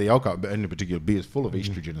a lot of the alcohol, but in particular beer, is full of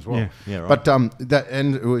estrogen as well. Right. But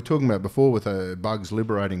and we were talking about before with bugs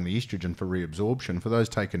liberating the estrogen for reabsorption. For those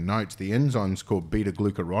taking notes, the enzyme's called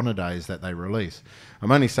beta-glucuronidase that they release.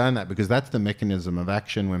 I'm only saying that because that's the mechanism of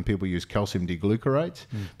action when people use calcium deglucurates.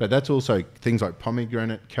 But that's also things like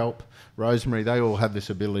pomegranate, kelp, rosemary, they all have this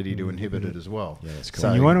ability to inhibit it as well. Yeah, that's cool.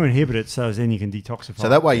 So you want to inhibit it so then you can detoxify. So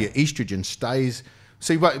that way your estrogen stays...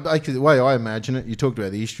 See, basically, the way I imagine it, you talked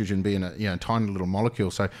about the estrogen being a tiny little molecule.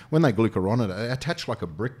 So when they glucuronidate, they attach like a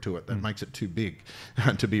brick to it that makes it too big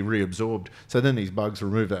to be reabsorbed. So then these bugs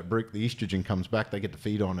remove that brick, the estrogen comes back, they get to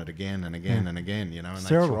feed on it again and again and again, and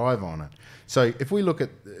they thrive on it. So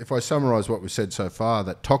if I summarise what we've said so far,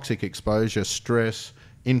 that toxic exposure, stress,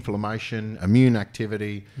 inflammation, immune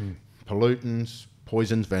activity, pollutants,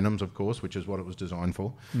 poisons, venoms, of course, which is what it was designed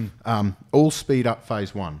for, all speed up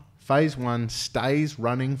phase one. Phase one stays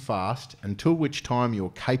running fast until which time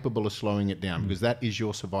you're capable of slowing it down, because that is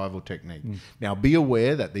your survival technique. Now, be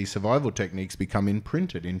aware that these survival techniques become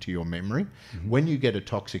imprinted into your memory when you get a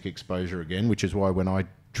toxic exposure again, which is why when I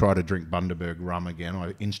try to drink Bundaberg rum again,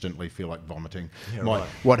 I instantly feel like vomiting.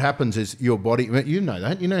 What happens is your body, you know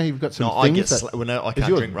that, you've got some things I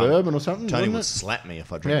can't drink rum. Bourbon or something? Tony would slap me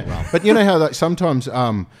if I drink rum. But you know how sometimes...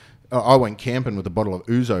 I went camping with a bottle of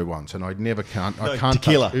ouzo once, and I can't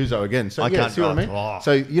tequila. touch ouzo again. So I can't. See what I mean? Oh.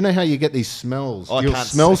 So you know how you get these smells? You'll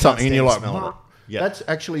smell something, and you're like, Yep. That's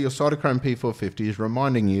actually your cytochrome P450 is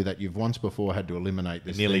reminding you that you've once before had to eliminate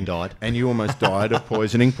this. Nearly died. And you almost died of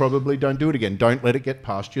poisoning. Probably don't do it again. Don't let it get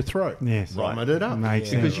past your throat. Yes. Vomit it up.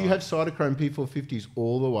 Because you have cytochrome P450s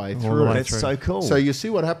all the way through. That's so cool. So you see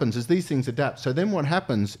what happens is these things adapt. So then what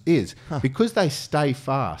happens is, because they stay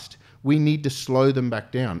fast, we need to slow them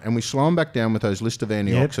back down. And we slow them back down with those list of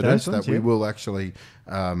antioxidants that we will actually...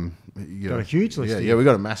 got a huge list. Yeah, we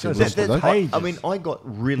got a massive list of those. I mean, I got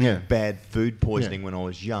really bad food poisoning when I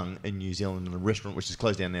was young in New Zealand in a restaurant which is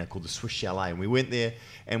closed down now called the Swiss Chalet. And we went there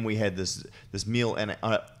and we had this meal, and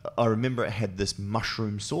I remember it had this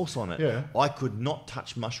mushroom sauce on it. Yeah. I could not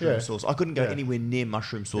touch mushroom sauce. I couldn't go anywhere near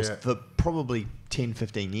mushroom sauce for probably 10,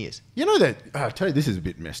 15 years. You know that, I'll tell you, this is a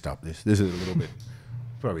bit messed up. This is a little bit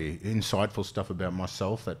probably insightful stuff about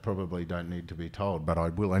myself that probably don't need to be told, but I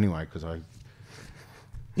will anyway because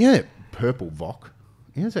purple Voc.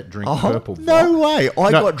 You know that drink, purple Voc? No way.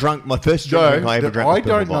 I got drunk. My first drink I ever drank was I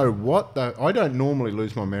don't know what I don't normally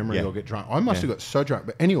lose my memory or get drunk. I must have got so drunk.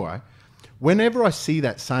 But anyway, whenever I see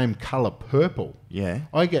that same colour, purple,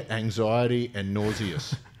 I get anxiety and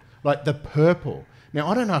nauseous. Like the purple. Now,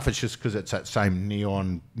 I don't know if it's just because it's that same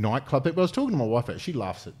neon nightclub. But I was talking to my wife about it. She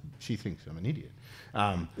laughs at... She thinks I'm an idiot.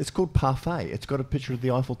 It's called Parfait. It's got a picture of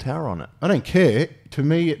the Eiffel Tower on it. I don't care. To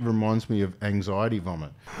me, it reminds me of anxiety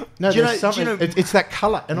vomit. No, it's that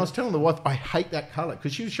colour. And I was telling the wife, I hate that colour.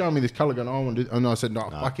 Because she was showing me this colour going, I want to do... And I said, no,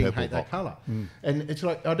 I fucking hate that colour. And it's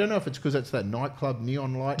like, I don't know if it's because it's that nightclub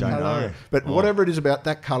neon light colour. But whatever it is about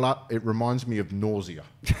that colour, it reminds me of nausea.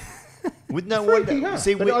 With no wonder,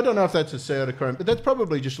 see, I don't know if that's a pseudochrome, but that's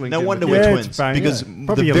probably just linked. No wonder we're twins, because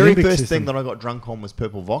the very first thing that I got drunk on was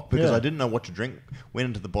purple Voc because I didn't know what to drink. Went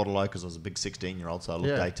into the bottle because I was a big 16-year-old, so I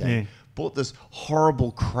looked 18. Bought this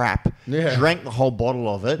horrible crap, drank the whole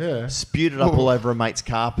bottle of it, spewed it up all over a mate's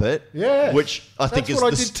carpet, which I think is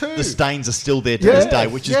the stains are still there to this day,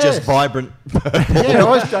 which is just vibrant purple. Yeah, I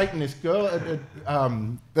was dating this girl.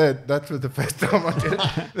 That was the first time I did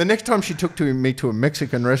it. The next time she took me to a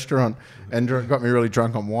Mexican restaurant and got me really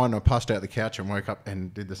drunk on wine, I passed out the couch and woke up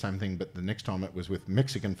and did the same thing, but the next time it was with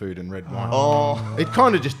Mexican food and red wine. Oh. It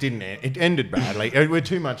kind of just didn't end. It ended badly. Where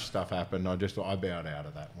too much stuff happened, I bowed out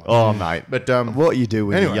of that one. Oh, mate. But what you do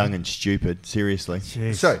when you're young and stupid, seriously.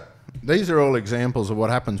 Jeez. So, these are all examples of what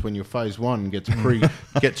happens when your phase one gets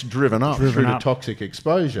driven up through to toxic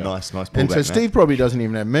exposure. Nice pullback. And so Steve probably doesn't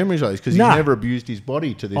even have memories of these because he's never abused his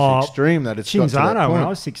body to this extreme that it's got to that point. When I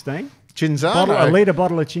was 16. Chinzano. A litre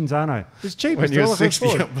bottle of Chinzano. It's cheap. When you're 60.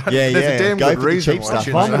 There's a damn good reason why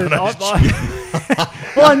Chinzano.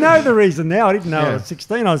 Well, I know the reason now. I didn't know I was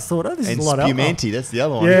 16. I thought, this is a lot of alcohol. And Spumante, that's the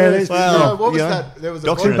other one. Yeah, what was that? There was a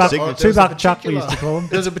 $2 Chuck we used to call them.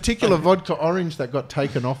 There's a particular vodka orange that got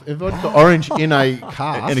taken off. A vodka orange in a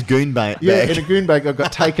cask. In a goon bag. Yeah, in a goon bag. It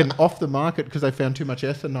got taken off the market because they found too much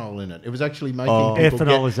ethanol in it. It was actually making people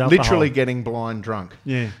literally getting blind drunk.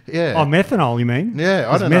 Yeah. Oh, methanol, you mean?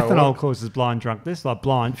 Yeah, I don't know. Methanol causes blind drunkenness, like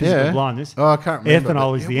physical blindness. Oh, I can't remember.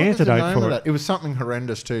 Ethanol is the antidote for it. It was something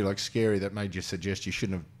horrendous too, like scary, that made you suggest you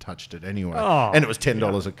shouldn't have touched it anyway. Oh, and it was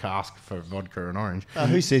 $10 a cask for vodka and orange.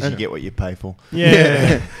 Who says you get what you pay for?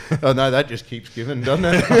 Yeah. Oh no, that just keeps giving, doesn't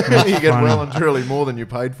it? You get well and truly more than you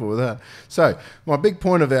paid for with that. So my big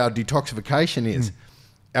point of our detoxification is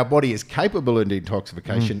our body is capable of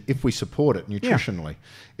detoxification if we support it nutritionally.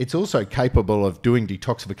 It's also capable of doing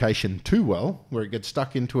detoxification too well, where it gets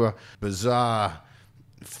stuck into a bizarre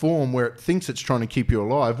form where it thinks it's trying to keep you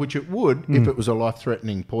alive, which it would if it was a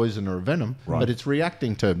life-threatening poison or a venom, but it's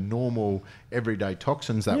reacting to normal everyday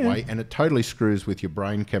toxins that way, and it totally screws with your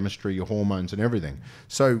brain chemistry, your hormones and everything.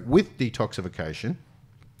 So with detoxification,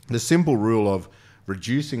 the simple rule of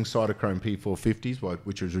reducing cytochrome P450s,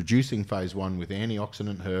 which is reducing phase one with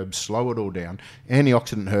antioxidant herbs, slow it all down,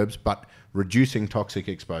 antioxidant herbs, but reducing toxic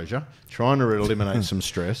exposure, trying to eliminate some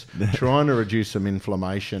stress, trying to reduce some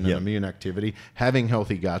inflammation and immune activity, having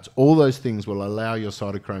healthy guts, all those things will allow your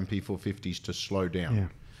cytochrome P450s to slow down. Yeah.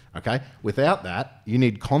 Okay? Without that, you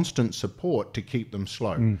need constant support to keep them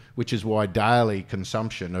slow, which is why daily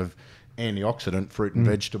consumption of antioxidant fruit and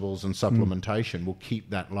vegetables and supplementation will keep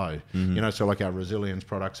that low. You know, so like our resilience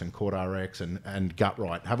products and CourtRx and Gut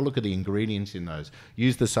Right, have a look at the ingredients in those.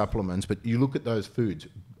 Use the supplements, but you look at those foods,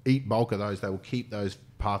 eat bulk of those, they will keep those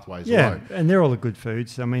pathways low. And they're all the good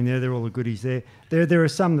foods. I mean, they're all the goodies there. There are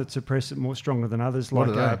some that suppress it more stronger than others, like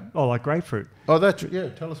like grapefruit. Oh, that's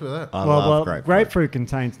tell us about that. I love grapefruit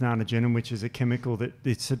contains naringenin, which is a chemical that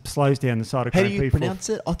slows down the cytochrome. How do you pronounce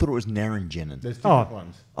it? I thought it was naringenin. There's different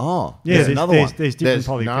ones. Oh, yeah, there's another one. There's different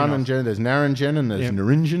polyphenols. There's naringenin, there's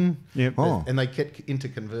naringin. Yep. And they get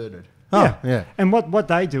interconverted. Yeah. And what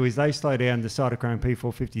they do is they slow down the cytochrome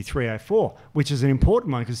P450-304, which is an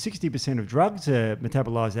important one because 60% of drugs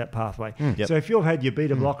metabolize that pathway. So if you've had your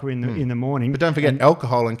beta blocker in the morning, but don't forget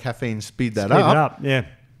alcohol and caffeine speed that up. Yeah.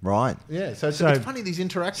 Right. Yeah, so it's funny, these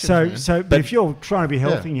interactions, But if you're trying to be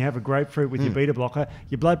healthy and you have a grapefruit with your beta blocker,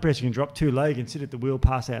 your blood pressure can drop too low. You can sit at the wheel,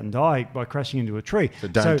 pass out and die by crashing into a tree. So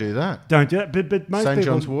don't do that. Don't do that. But most St.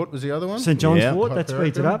 people... John's wort was the other one? St. John's wort, that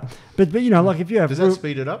speeds it up. But you know, like if you have... Does that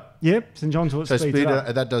speed it up? Yep, St. John's wort speeds it up.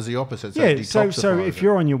 That does the opposite. So if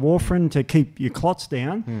you're on your warfarin to keep your clots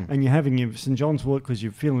down and you're having your St. John's wort because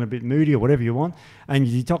you're feeling a bit moody or whatever you want, and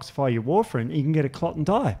you detoxify your warfarin, you can get a clot and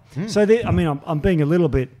die. So I'm being a little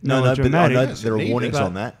bit dramatic. I know there are warnings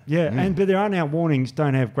on that. Yeah, but there are now warnings.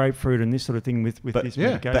 Don't have grapefruit and this sort of thing with this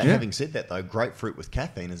medication. But having said that, though, grapefruit with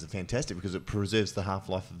caffeine is fantastic because it preserves the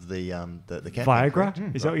half-life of the caffeine.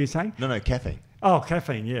 Viagra? Is that what you're saying? No, caffeine. Oh,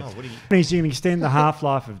 caffeine, yeah. What means you can extend the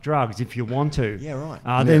half-life of drugs if you want to. Yeah,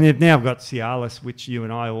 right. Then they've now got Cialis, which you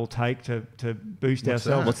and I all take to boost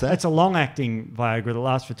ourselves. What's that? It's a long-acting Viagra that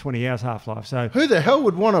lasts for 20 hours half-life. So who the hell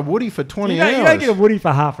would want a woody for 20 hours? You don't get a woody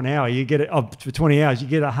for half an hour. You get it for 20 hours. You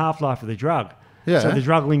get a half-life of the drug. Yeah. So the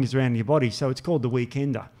drug lingers around your body. So it's called the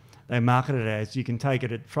Weekender. They market it as you can take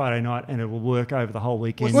it at Friday night and it will work over the whole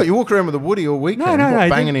weekend. What, you walk around with a woody all weekend? No.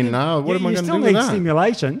 Banging in nails? What am I going to do with that? You still need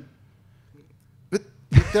stimulation. But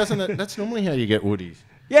doesn't it? That's normally how you get woodies.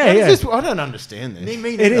 Yeah. I don't understand this.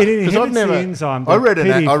 It inhibits the enzyme. I read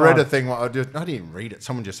a thing. I didn't read it.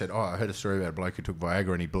 Someone just said, I heard a story about a bloke who took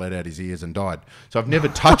Viagra and he bled out his ears and died. So I've never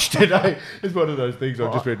touched it. It's one of those things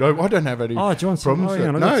I just read. No, I don't have any problems.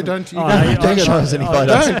 No, don't. Don't show us any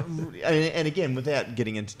photos. And again, without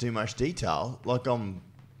getting into too much detail, like I'm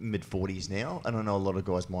mid-40s now, and I know a lot of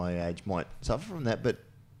guys my age might suffer from that, but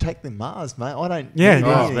take the Mars, mate. I don't... Yeah,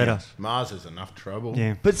 it's better. Mars is enough trouble.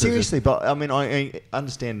 Yeah. But seriously, I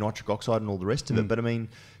understand nitric oxide and all the rest of it, but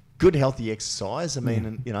good healthy exercise,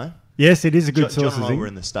 and Yes, it is a good source John of and I zinc. were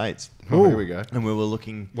in the States. Oh, here we go. And we were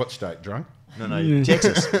looking... What state? Drunk? No,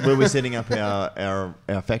 Texas, where we're setting up our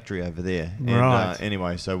factory over there. And, right.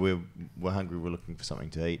 Anyway, so we're hungry. We're looking for something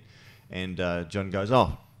to eat. And John goes,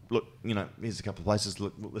 oh, look, here's a couple of places.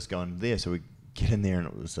 Look, let's go in there. So we get in there, and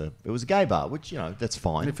it was a gay bar, which that's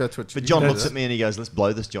fine. If that's what. But John looks at me and he goes, "Let's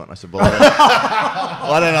blow this joint." I said, "Well,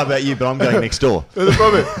 I don't know about you, but I'm going next door." So the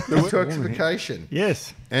problem, detoxification,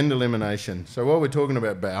 yes, and elimination. So while we're talking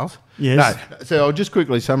about bowels, yes. So I'll just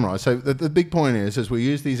quickly summarise. So the big point is we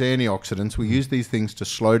use these antioxidants, we use these things to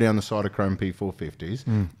slow down the cytochrome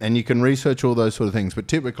P450s, and you can research all those sort of things. But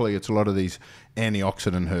typically, it's a lot of these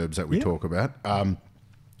antioxidant herbs that we talk about.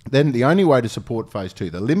 Then the only way to support phase 2,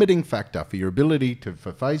 the limiting factor for your ability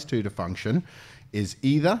for phase 2 to function is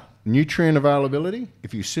either nutrient availability,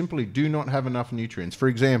 if you simply do not have enough nutrients. For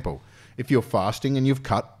example, if you're fasting and you've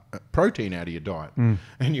cut protein out of your diet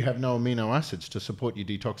and you have no amino acids to support your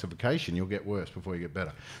detoxification, you'll get worse before you get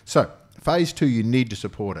better. So phase 2, you need to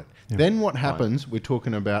support it. Yeah. Then what happens, we're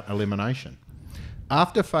talking about elimination.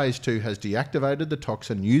 After phase 2 has deactivated the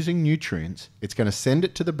toxin using nutrients, it's going to send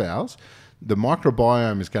it to the bowels. The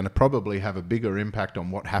microbiome is going to probably have a bigger impact on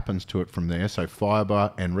what happens to it from there. So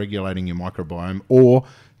fiber and regulating your microbiome, or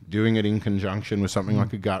doing it in conjunction with something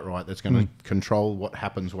like a gut right that's going to control what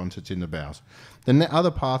happens once it's in the bowels. Then the other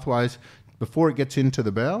pathways, before it gets into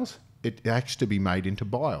the bowels, it has to be made into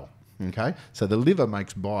bile. Okay, so the liver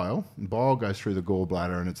makes bile, and bile goes through the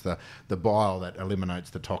gallbladder, and it's the bile that eliminates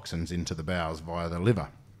the toxins into the bowels via the liver.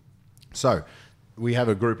 So we have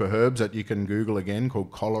a group of herbs that you can Google again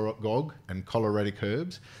called cholerogog and choleritic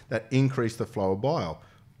herbs that increase the flow of bile.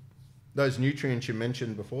 Those nutrients you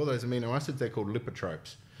mentioned before, those amino acids, they're called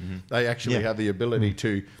lipotropes. They actually have the ability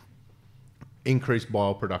to increase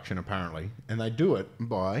bile production, apparently, and they do it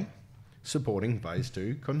by supporting phase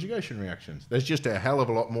 2 conjugation reactions. There's just a hell of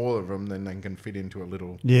a lot more of them than they can fit into a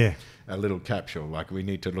little capsule. Like, we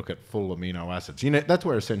need to look at full amino acids. That's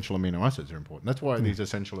where essential amino acids are important. That's why these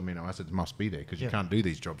essential amino acids must be there, because you can't do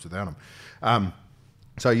these jobs without them.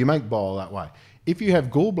 So you make bile that way. If you have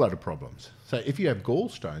gallbladder problems, so if you have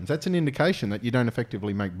gallstones, that's an indication that you don't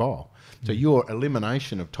effectively make bile. So your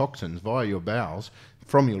elimination of toxins via your bowels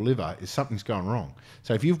from your liver is something's gone wrong.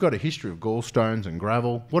 So if you've got a history of gallstones and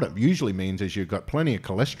gravel, what it usually means is you've got plenty of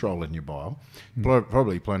cholesterol in your bile,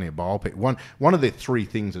 probably plenty of bile. One of the 3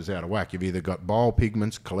 things is out of whack. You've either got bile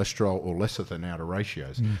pigments, cholesterol, or lecithin out of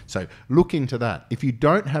ratios. So look into that. If you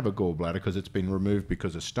don't have a gallbladder because it's been removed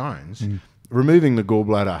because of stones, removing the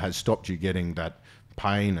gallbladder has stopped you getting that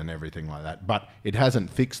pain and everything like that, but it hasn't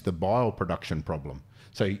fixed the bile production problem.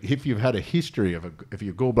 So if you've had a history of if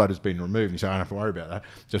your gallbladder's been removed, you say, I don't have to worry about that.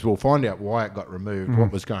 Just we'll find out why it got removed,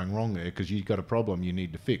 what was going wrong there, because you've got a problem you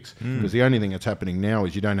need to fix. Because the only thing that's happening now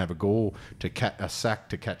is you don't have a sac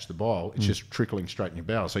to catch the bile. It's just trickling straight in your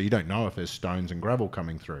bowel. So you don't know if there's stones and gravel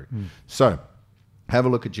coming through. So Have a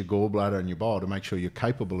look at your gallbladder and your bile to make sure you're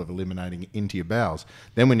capable of eliminating it into your bowels.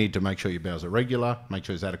 Then we need to make sure your bowels are regular, make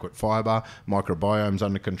sure there's adequate fibre, microbiome's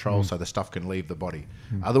under control so the stuff can leave the body.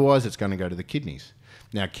 Otherwise, it's going to go to the kidneys.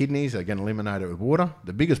 Now, kidneys are going to eliminate it with water.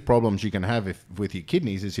 The biggest problems you can have with your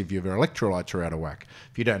kidneys is if your electrolytes are out of whack.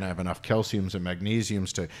 If you don't have enough calciums and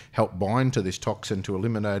magnesiums to help bind to this toxin to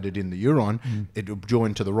eliminate it in the urine, it will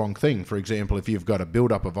join to the wrong thing. For example, if you've got a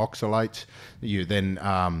build-up of oxalates, you then...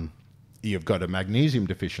 you've got a magnesium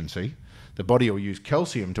deficiency, the body will use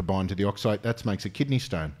calcium to bind to the oxalate. That makes a kidney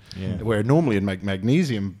stone. Where normally it'd make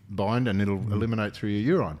magnesium bind and it'll eliminate through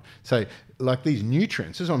your urine. So like these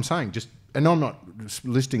nutrients, as I'm saying, and I'm not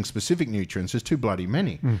listing specific nutrients, there's too bloody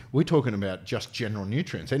many. We're talking about just general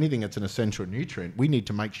nutrients. Anything that's an essential nutrient, we need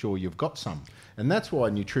to make sure you've got some. And that's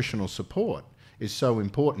why nutritional support is so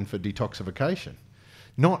important for detoxification.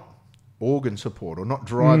 Not organ support or not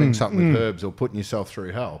driving something with herbs or putting yourself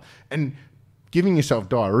through hell. And giving yourself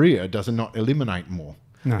diarrhea does not eliminate more.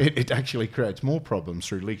 No. It actually creates more problems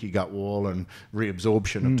through leaky gut wall and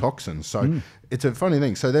reabsorption of toxins. So it's a funny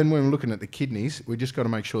thing. So then when we're looking at the kidneys, we just got to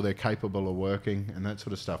make sure they're capable of working and that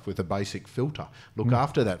sort of stuff with a basic filter. Look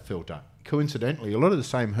after that filter. Coincidentally, a lot of the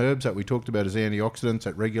same herbs that we talked about as antioxidants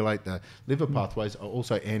that regulate the liver pathways are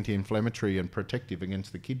also anti-inflammatory and protective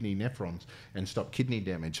against the kidney nephrons and stop kidney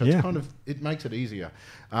damage. So it's kind of, it makes it easier.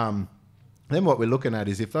 Then what we're looking at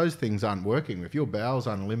is if those things aren't working, if your bowels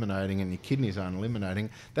aren't eliminating and your kidneys aren't eliminating,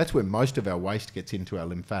 that's where most of our waste gets into our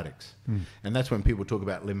lymphatics. And that's when people talk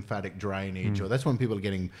about lymphatic drainage, or that's when people are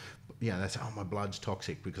getting, they say, oh, my blood's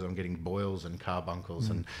toxic because I'm getting boils and carbuncles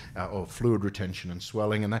and or fluid retention and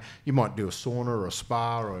swelling. And you might do a sauna or a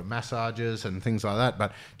spa or massages and things like that,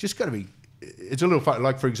 but just got to be, it's a little fun.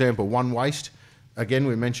 Like, for example, one waste. Again,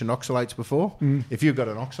 we mentioned oxalates before. If you've got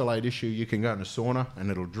an oxalate issue, you can go in a sauna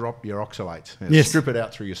and it'll drop your oxalates and strip it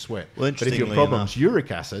out through your sweat. Well, but if your problem's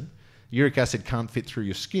uric acid can't fit through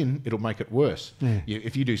your skin, it'll make it worse.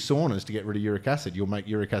 If you do saunas to get rid of uric acid, you'll make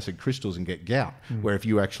uric acid crystals and get gout. Where if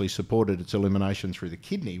you actually supported its elimination through the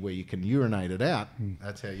kidney, where you can urinate it out,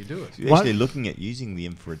 that's how you do it. You're actually looking at using the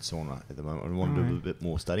infrared sauna at the moment. I want to do a little bit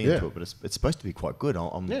more study into it, but it's supposed to be quite good.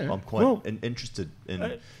 I'm quite interested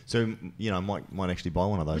in. So I might actually buy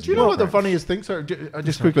one of those. But you know what the funniest thing? So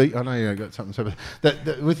just quickly, I know you got something to say,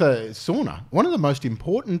 but with a sauna, one of the most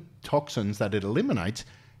important toxins that it eliminates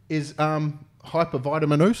is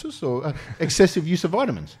hypervitaminosis or excessive use of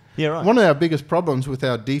vitamins. One of our biggest problems with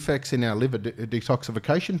our defects in our liver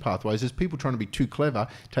detoxification pathways is people trying to be too clever,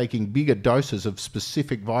 taking bigger doses of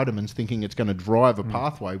specific vitamins, thinking it's going to drive a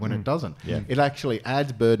pathway when it doesn't. It actually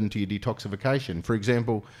adds burden to your detoxification. For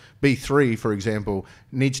example, B3, for example,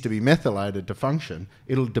 needs to be methylated to function.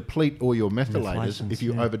 It'll deplete all your methylators if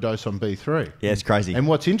you overdose on B3. Yeah, it's crazy. And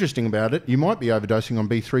what's interesting about it, you might be overdosing on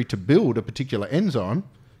B3 to build a particular enzyme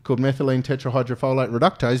called methylene tetrahydrofolate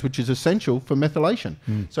reductase, which is essential for methylation.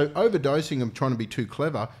 So overdosing and trying to be too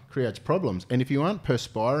clever creates problems. And if you aren't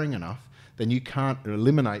perspiring enough, then you can't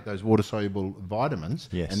eliminate those water-soluble vitamins,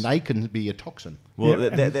 and they can be a toxin. Well,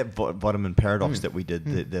 that vitamin paradox that we did,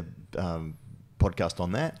 the podcast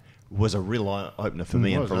on that, was a real eye-opener for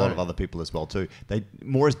me and for a lot of other people as well too.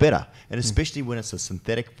 More is better, and especially when it's a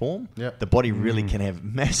synthetic form, the body really can have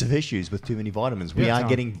massive issues with too many vitamins. We are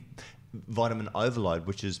getting vitamin overload,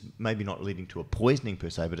 which is maybe not leading to a poisoning per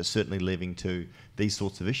se, but it's certainly leading to these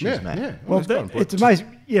sorts of issues, Matt. Well, it's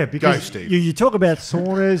amazing. Because you talk about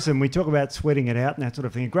saunas and we talk about sweating it out and that sort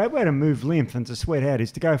of thing. A great way to move lymph and to sweat out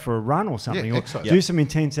is to go for a run or something, or do some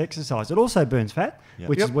intense exercise. It also burns fat,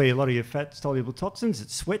 which is where a lot of your fat-soluble toxins,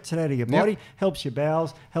 it sweats it out of your body, helps your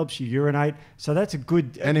bowels, helps you urinate. So that's a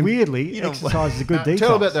good, and weirdly, exercise is a good detox.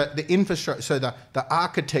 Tell about the infrastructure, so the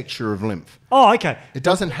architecture of lymph. Oh, okay. It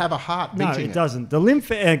doesn't have a heart beating. No, it doesn't. The lymph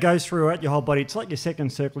goes throughout your whole body. It's like your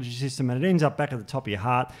second circulatory system, and it ends up back at the top of your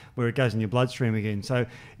heart where it goes in your bloodstream again. So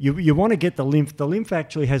you want to get the lymph. The lymph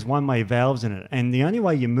actually has one-way valves in it, and the only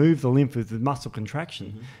way you move the lymph is with muscle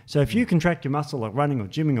contraction. So if you contract your muscle, like running or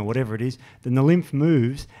gymming or whatever it is, then the lymph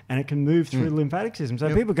moves, and it can move through the lymphatic system.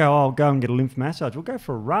 So people go, "Oh, I'll go and get a lymph massage." Well, go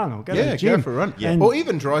for a run or go to the gym. Go for a run. Or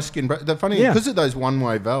even dry skin. The funny because of those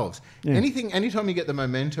one-way valves, anytime you get the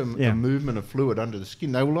momentum, the movement of fluid under the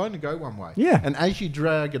skin, they will only go one way. And as you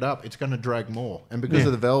drag it up, it's going to drag more. And because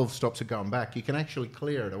of the valve stops it going back, you can actually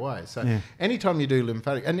clear it away. So anytime you do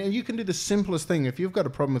lymphatic, and you can do the simplest thing. If you've got a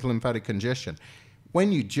problem with lymphatic congestion,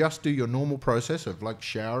 when you just do your normal process of like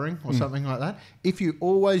showering or something like that, if you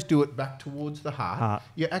always do it back towards the heart,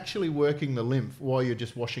 you're actually working the lymph while you're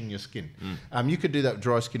just washing your skin. You could do that with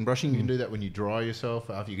dry skin brushing. You can do that when you dry yourself.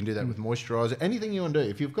 You can do that with moisturiser. Anything you want to do.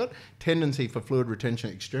 If you've got tendency for fluid retention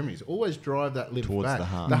at extremities, always drive that lymph towards back. the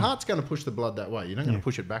heart. The heart's going to push the blood that way. You're not going to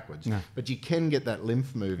push it backwards. No. But you can get that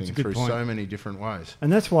lymph moving through so many different ways.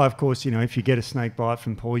 And that's why, of course, if you get a snake bite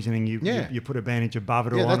from poisoning, you put a bandage above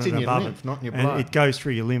it or on that's it in and your above lymph, it. not in your And blood. it goes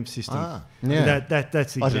through your lymph system.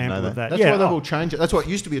 That's the example of that. That's why they've all changed it. That's why it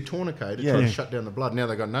used to be a tourniquet to try to shut down the blood. Now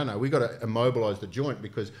they've gone, no, we've got to immobilise the joint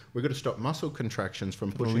because we've got to stop muscle contractions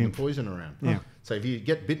from pushing the poison around. Yeah. So if you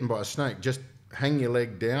get bitten by a snake, just hang your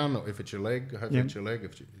leg down, or if it's your leg, hopefully it's your leg.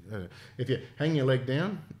 If you hang your leg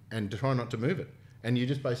down and try not to move it, and you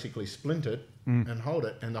just basically splint it and hold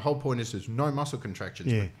it, and the whole point is there's no muscle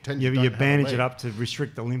contractions. Yeah, you bandage it up to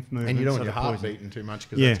restrict the lymph movement. And you don't want your heart beating too much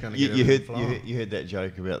because that's going to get you heard that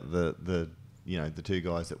joke about the two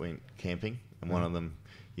guys that went camping, and one of them,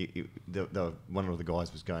 one of the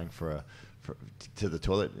guys was going to the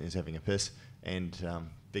toilet and he's having a piss, and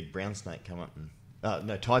big brown snake come up and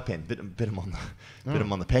taipan bit him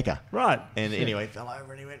on the pecker. Right. And anyway, fell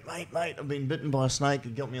over and he went, mate, I've been bitten by a snake.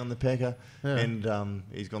 It got me on the pecker. Yeah. And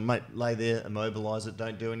he's gone, mate, lay there, immobilise it,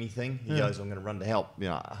 don't do anything. He goes, I'm going to run to help.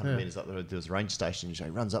 100 metres up there, there's a range station. So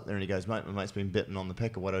he runs up there and he goes, mate, my mate's been bitten on the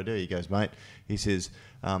pecker. What do I do? He goes, mate, he says,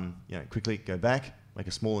 quickly go back, make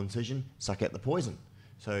a small incision, suck out the poison.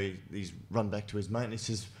 So he's run back to his mate and he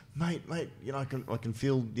says, mate, I can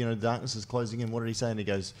feel, darkness is closing in. What did he say? And he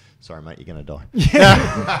goes, sorry, mate, you're going to die.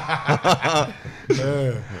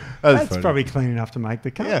 That's probably clean enough to make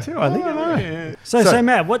the cut too, I think. Yeah. So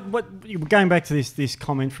Matt, what going back to this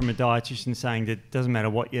comment from a dietitian saying that it doesn't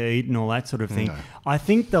matter what you eat and all that sort of thing. No. I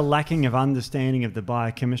think the lacking of understanding of the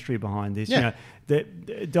biochemistry behind this, the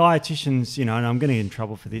dietitians, and I'm going to get in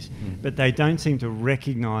trouble for this, but they don't seem to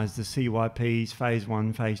recognise the CYPs, phase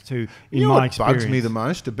 1, phase 2, in my experience. What bugs me the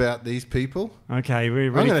most about these people? Okay,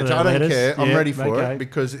 we're ready for the I don't letters. care. I'm ready for it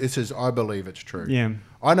because it says I believe it's true. Yeah.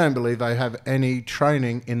 I don't believe they have any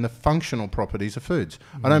training in the functional properties of foods.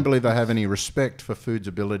 I don't believe they have any respect for foods'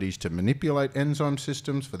 abilities to manipulate enzyme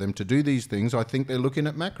systems, for them to do these things. I think they're looking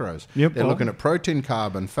at macros. They're looking at protein,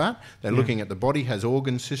 carb and fat. They're looking at the body has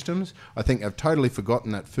organ systems. I think they've totally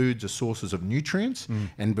forgotten that foods are sources of nutrients.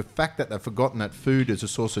 And the fact that they've forgotten that food is a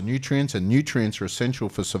source of nutrients and nutrients are essential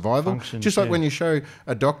for survival. Just like when you show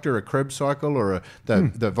a doctor a Krebs cycle or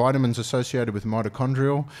the vitamins associated with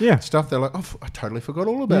mitochondrial stuff, they're like, oh, I totally forgot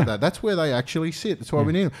all about that. That's where they actually sit. That's why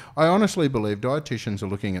we need them. I honestly believe dietitians are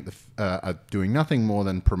looking at doing nothing more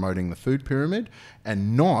than promoting the food pyramid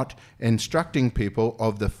and not instructing people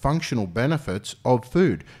of the functional benefits of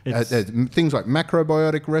food. Things like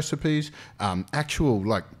macrobiotic recipes,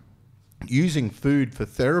 actual using food for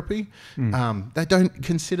therapy, they don't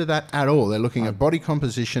consider that at all. They're looking at body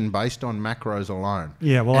composition based on macros alone.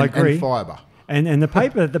 Yeah, well, I agree. And fibre. And the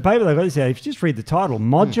paper they've got this out, if you just read the title,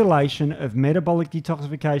 Modulation of Metabolic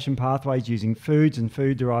Detoxification Pathways Using Foods and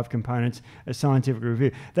Food-Derived Components, a Scientific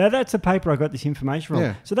Review. That's the paper I got this information from.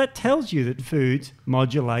 Yeah. So that tells you that foods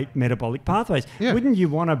modulate metabolic pathways. Yeah. Wouldn't you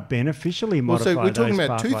want to beneficially modify those pathways? So we're talking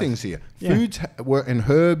about two things here. Foods and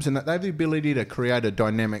herbs, and that they have the ability to create a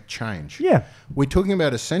dynamic change. Yeah. We're talking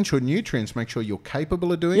about essential nutrients, make sure you're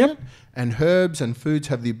capable of doing it. And herbs and foods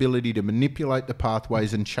have the ability to manipulate the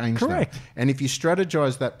pathways and change them. And if you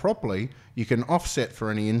strategize that properly, you can offset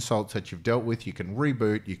for any insults that you've dealt with, you can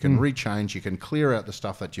reboot, you can rechange, you can clear out the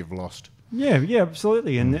stuff that you've lost. Yeah,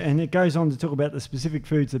 absolutely. And it goes on to talk about the specific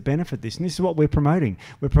foods that benefit this. And this is what we're promoting.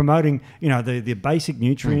 We're promoting, the basic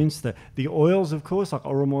nutrients, the oils, of course, like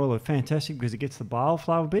olive oil are fantastic because it gets the bile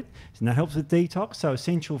flow a bit, and that helps with detox. So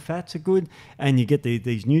essential fats are good, and you get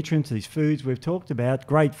these nutrients, these foods we've talked about,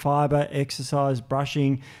 great fibre, exercise,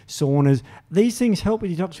 brushing, saunas. These things help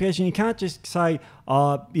with detoxification. You can't just say,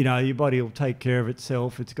 your body will take care of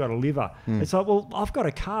itself. It's got a liver. It's like, well, I've got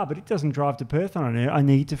a car, but it doesn't drive to Perth on it. I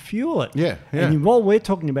need to fuel it. Yeah. And what we're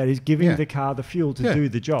talking about is giving the car the fuel to do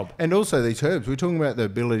the job. And also these herbs, we're talking about the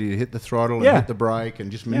ability to hit the throttle and hit the brake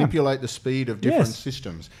and just manipulate the speed of different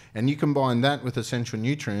systems. And you combine that with essential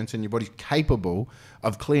nutrients and your body's capable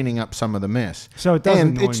of cleaning up some of the mess. So it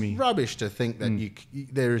doesn't annoy me. It's rubbish to think that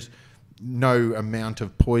there's no amount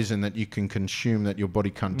of poison that you can consume that your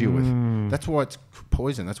body can't deal with. That's why it's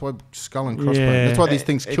poison. That's why skull and crossbones. That's why these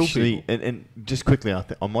things kill people. And just quickly,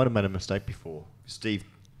 I might have made a mistake before. Steve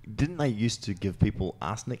didn't they used to give people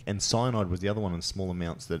arsenic, and cyanide was the other one in small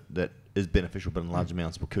amounts that is beneficial, but in large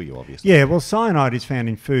amounts will kill you, obviously. Yeah, well, cyanide is found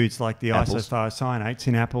in foods like the Apples. isothiocyanates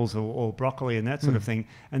in apples or broccoli and that sort of thing,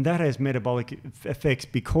 and that has metabolic effects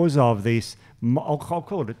because of this. I'll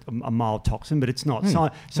call it a mild toxin, but it's not.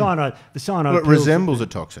 Cyanide. The cyanide. Well, it resembles a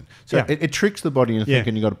toxin, so Yeah. it tricks the body into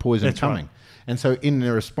thinking you got a poison That's coming, right. and so in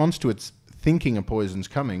the response to its thinking a poison's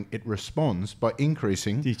coming, it responds by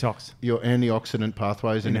increasing detox. your antioxidant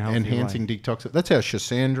pathways and In a healthy enhancing detox. That's how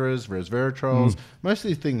Schisandras, resveratrols, most of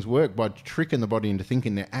these things work by tricking the body into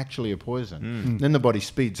thinking they're actually a poison. Then the body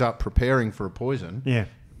speeds up preparing for a poison, Yeah.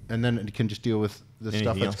 and then it can just deal with the Anything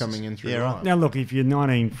stuff that's else? coming in through Yeah, your right. life. Now, look, if you're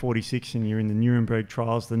 1946 and you're in the Nuremberg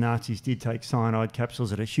trials, the Nazis did take cyanide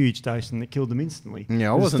capsules at a huge dose and it killed them instantly.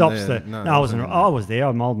 Yeah, I It wasn't stops there. The, No, no, I I wasn't wasn't. there. I was there.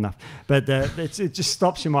 I'm old enough, but it just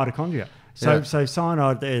stops your mitochondria. So, Yeah. so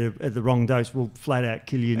cyanide at the wrong dose will flat out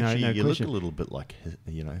kill you. Actually, no you look question. a little bit like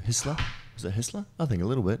Histler. Was it Histler? I think a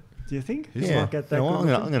little bit. Do you think? Yeah. Like that No,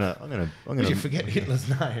 good I'm looking? gonna. Did you forget Hitler's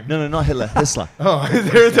name? No, not Hitler. Histler. Oh,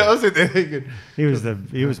 there I was there thinking. He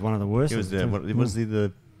was one of the worst. He was was he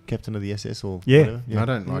the captain of the SS or Yeah. whatever? I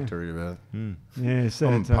don't like to read about it. Yeah, so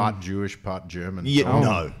I'm it's, part Jewish, part German. Yeah, so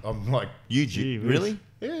no. I'm like, You Gee whiz. really?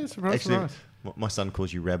 yeah, it's surprising. Actually, my son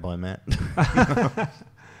calls you Rabbi Matt.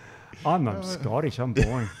 I'm Scottish. I'm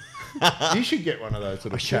boring. You should get one of those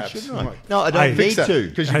little chaps. No, I don't need to.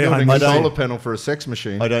 Because Hey, you're building I a don't. solar panel for a sex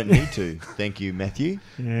machine. I don't need to. Thank you, Matthew.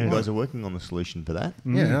 Yeah. You guys are working on the solution for that.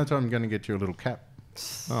 Yeah, that's why I'm going to get you a little cap.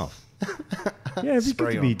 Oh, Yeah, it'd be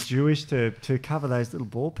Spray good to be on. Jewish to cover those little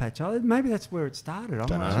ball patches. Maybe that's where it started. I'm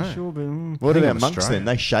Don't not know. so sure, but what think about I'm monks Australian.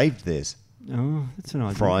 then? They shaved theirs, oh, that's an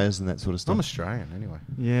idea. friars and that sort of stuff. I'm Australian anyway.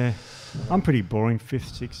 Yeah, I'm pretty boring.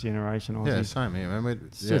 5th, 6th generation Aussie. Yeah, same here, man.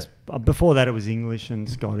 It's just before that it was English and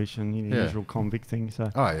Scottish and Yeah. usual convict thing. So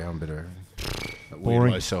Oh, yeah, I'm a bit of everything. Weird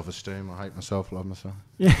Boring. low self-esteem. I hate myself, love myself.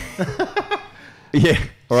 Yeah.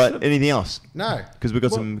 All right. Anything else? No. Because we've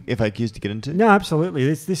got some FAQs to get into. no, absolutely.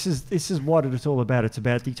 This is what it's all about. It's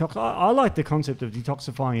about detox. I like the concept of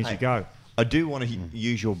detoxifying as Hey. you go. I do want to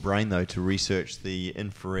use your brain though to research the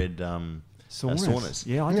infrared saunas.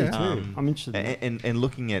 Yeah, I do Yeah. too. I'm interested. In that. And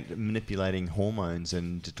looking at manipulating hormones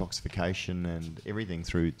and detoxification and everything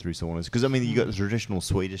through saunas. Because I mean, you got the traditional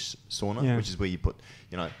Swedish sauna, Yeah. which is where you put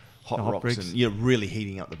hot The hot rocks bricks. and you're really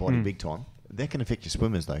heating up the body big time. That can affect your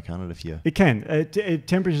swimmers though, can't it? If you It can.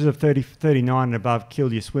 Temperatures of 30, 39 and above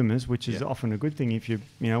kill your swimmers, which is Yeah. often a good thing if you're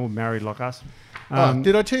married like us.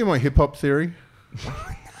 Did I tell you my hip-hop theory?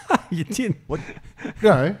 You did. what?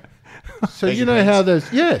 No. So Beg you your know how pants.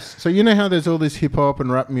 there's So you know how there's all this hip hop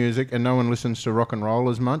and rap music, and no one listens to rock and roll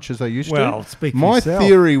as much as they used Well, to. speak for My yourself.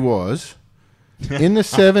 theory was in the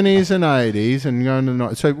 70s and 80s and going to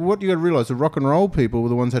the so what you got to realize, the rock and roll people were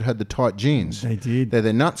the ones that had the tight jeans. They did.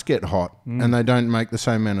 Their nuts get hot and they don't make the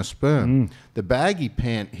same amount of sperm. The baggy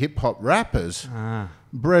pant hip hop rappers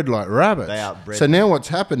bred like rabbits. They are bred so now what's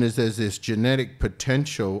happened is there's this genetic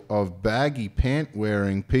potential of baggy pant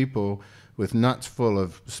wearing people with nuts full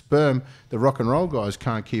of sperm. The rock and roll guys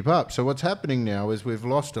can't keep up. So what's happening now is we've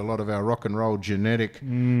lost a lot of our rock and roll genetic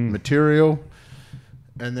material,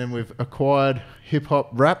 and then we've acquired hip hop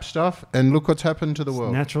rap stuff. And look what's happened to the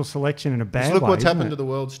world. Natural selection in a bad Just look way. what's isn't happened it? to the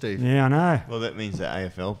world, Steve. Yeah, I know. Well, that means that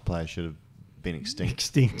AFL players should have been extinct.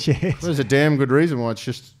 Extinct, yes. There's a damn good reason why it's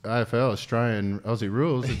just AFL, Australian Aussie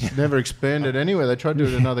rules. It's never expanded anywhere. They tried to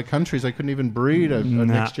do it in other countries. They couldn't even breed a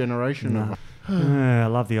next generation. Nah. I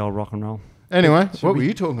love the old rock and roll. Anyway, what were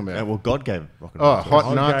you talking about? Well, God gave rock and roll. Oh, to us. hot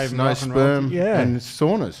God nuts, gave no rock and roll sperm, to- yeah. and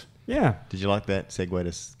saunas. Yeah. Did you like that segue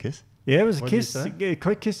to Kiss? Yeah, it was a What did you kiss, say? a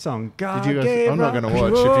quick kiss song. God Did you guys? gave I'm not going to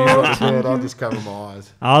rock watch. and If you roll want to do it, to I'll you. just cover my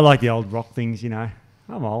eyes. I like the old rock things, I'm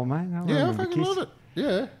old, mate. Yeah, I fucking love it.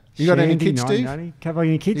 Yeah. You got any kids, Steve? Have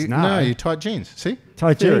any kids? No, you tight jeans. See?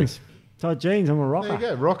 tight Theory. jeans. Tight jeans. I'm a rocker. There you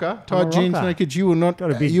go, rocker. I'm a Tight jeans, rocker. no kids. You will not.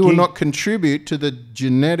 Got a big You will gig. not contribute to the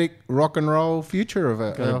genetic rock and roll future of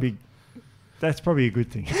it. Got a big. That's probably a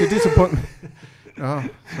good thing. It's a disappointment. Oh,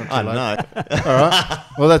 it's not too I late. know. All right.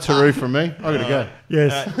 Well, that's a roof from me. I got to go.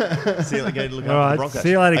 Yes. See you later. Look All after the right. Broncos. See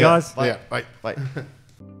you later, Okay, guys. bye. Yeah. Bye. Bye.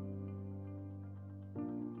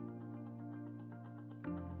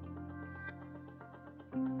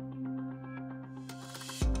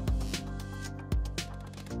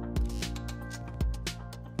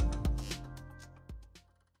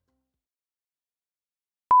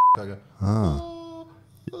 I go, Ah.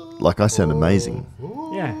 Like I sound amazing.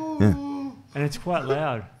 Yeah. Yeah. And it's quite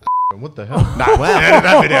loud. what the hell? Wow.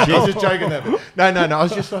 that bit out. I was just joking that bit. No. I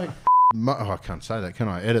was just like, I can't say that, can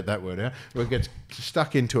I? Edit that word out. It gets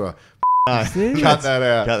stuck into a. See? Cut that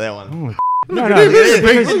out. Cut that one. Oh, No, Look at him,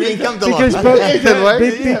 because He comes because along.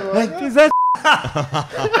 because that's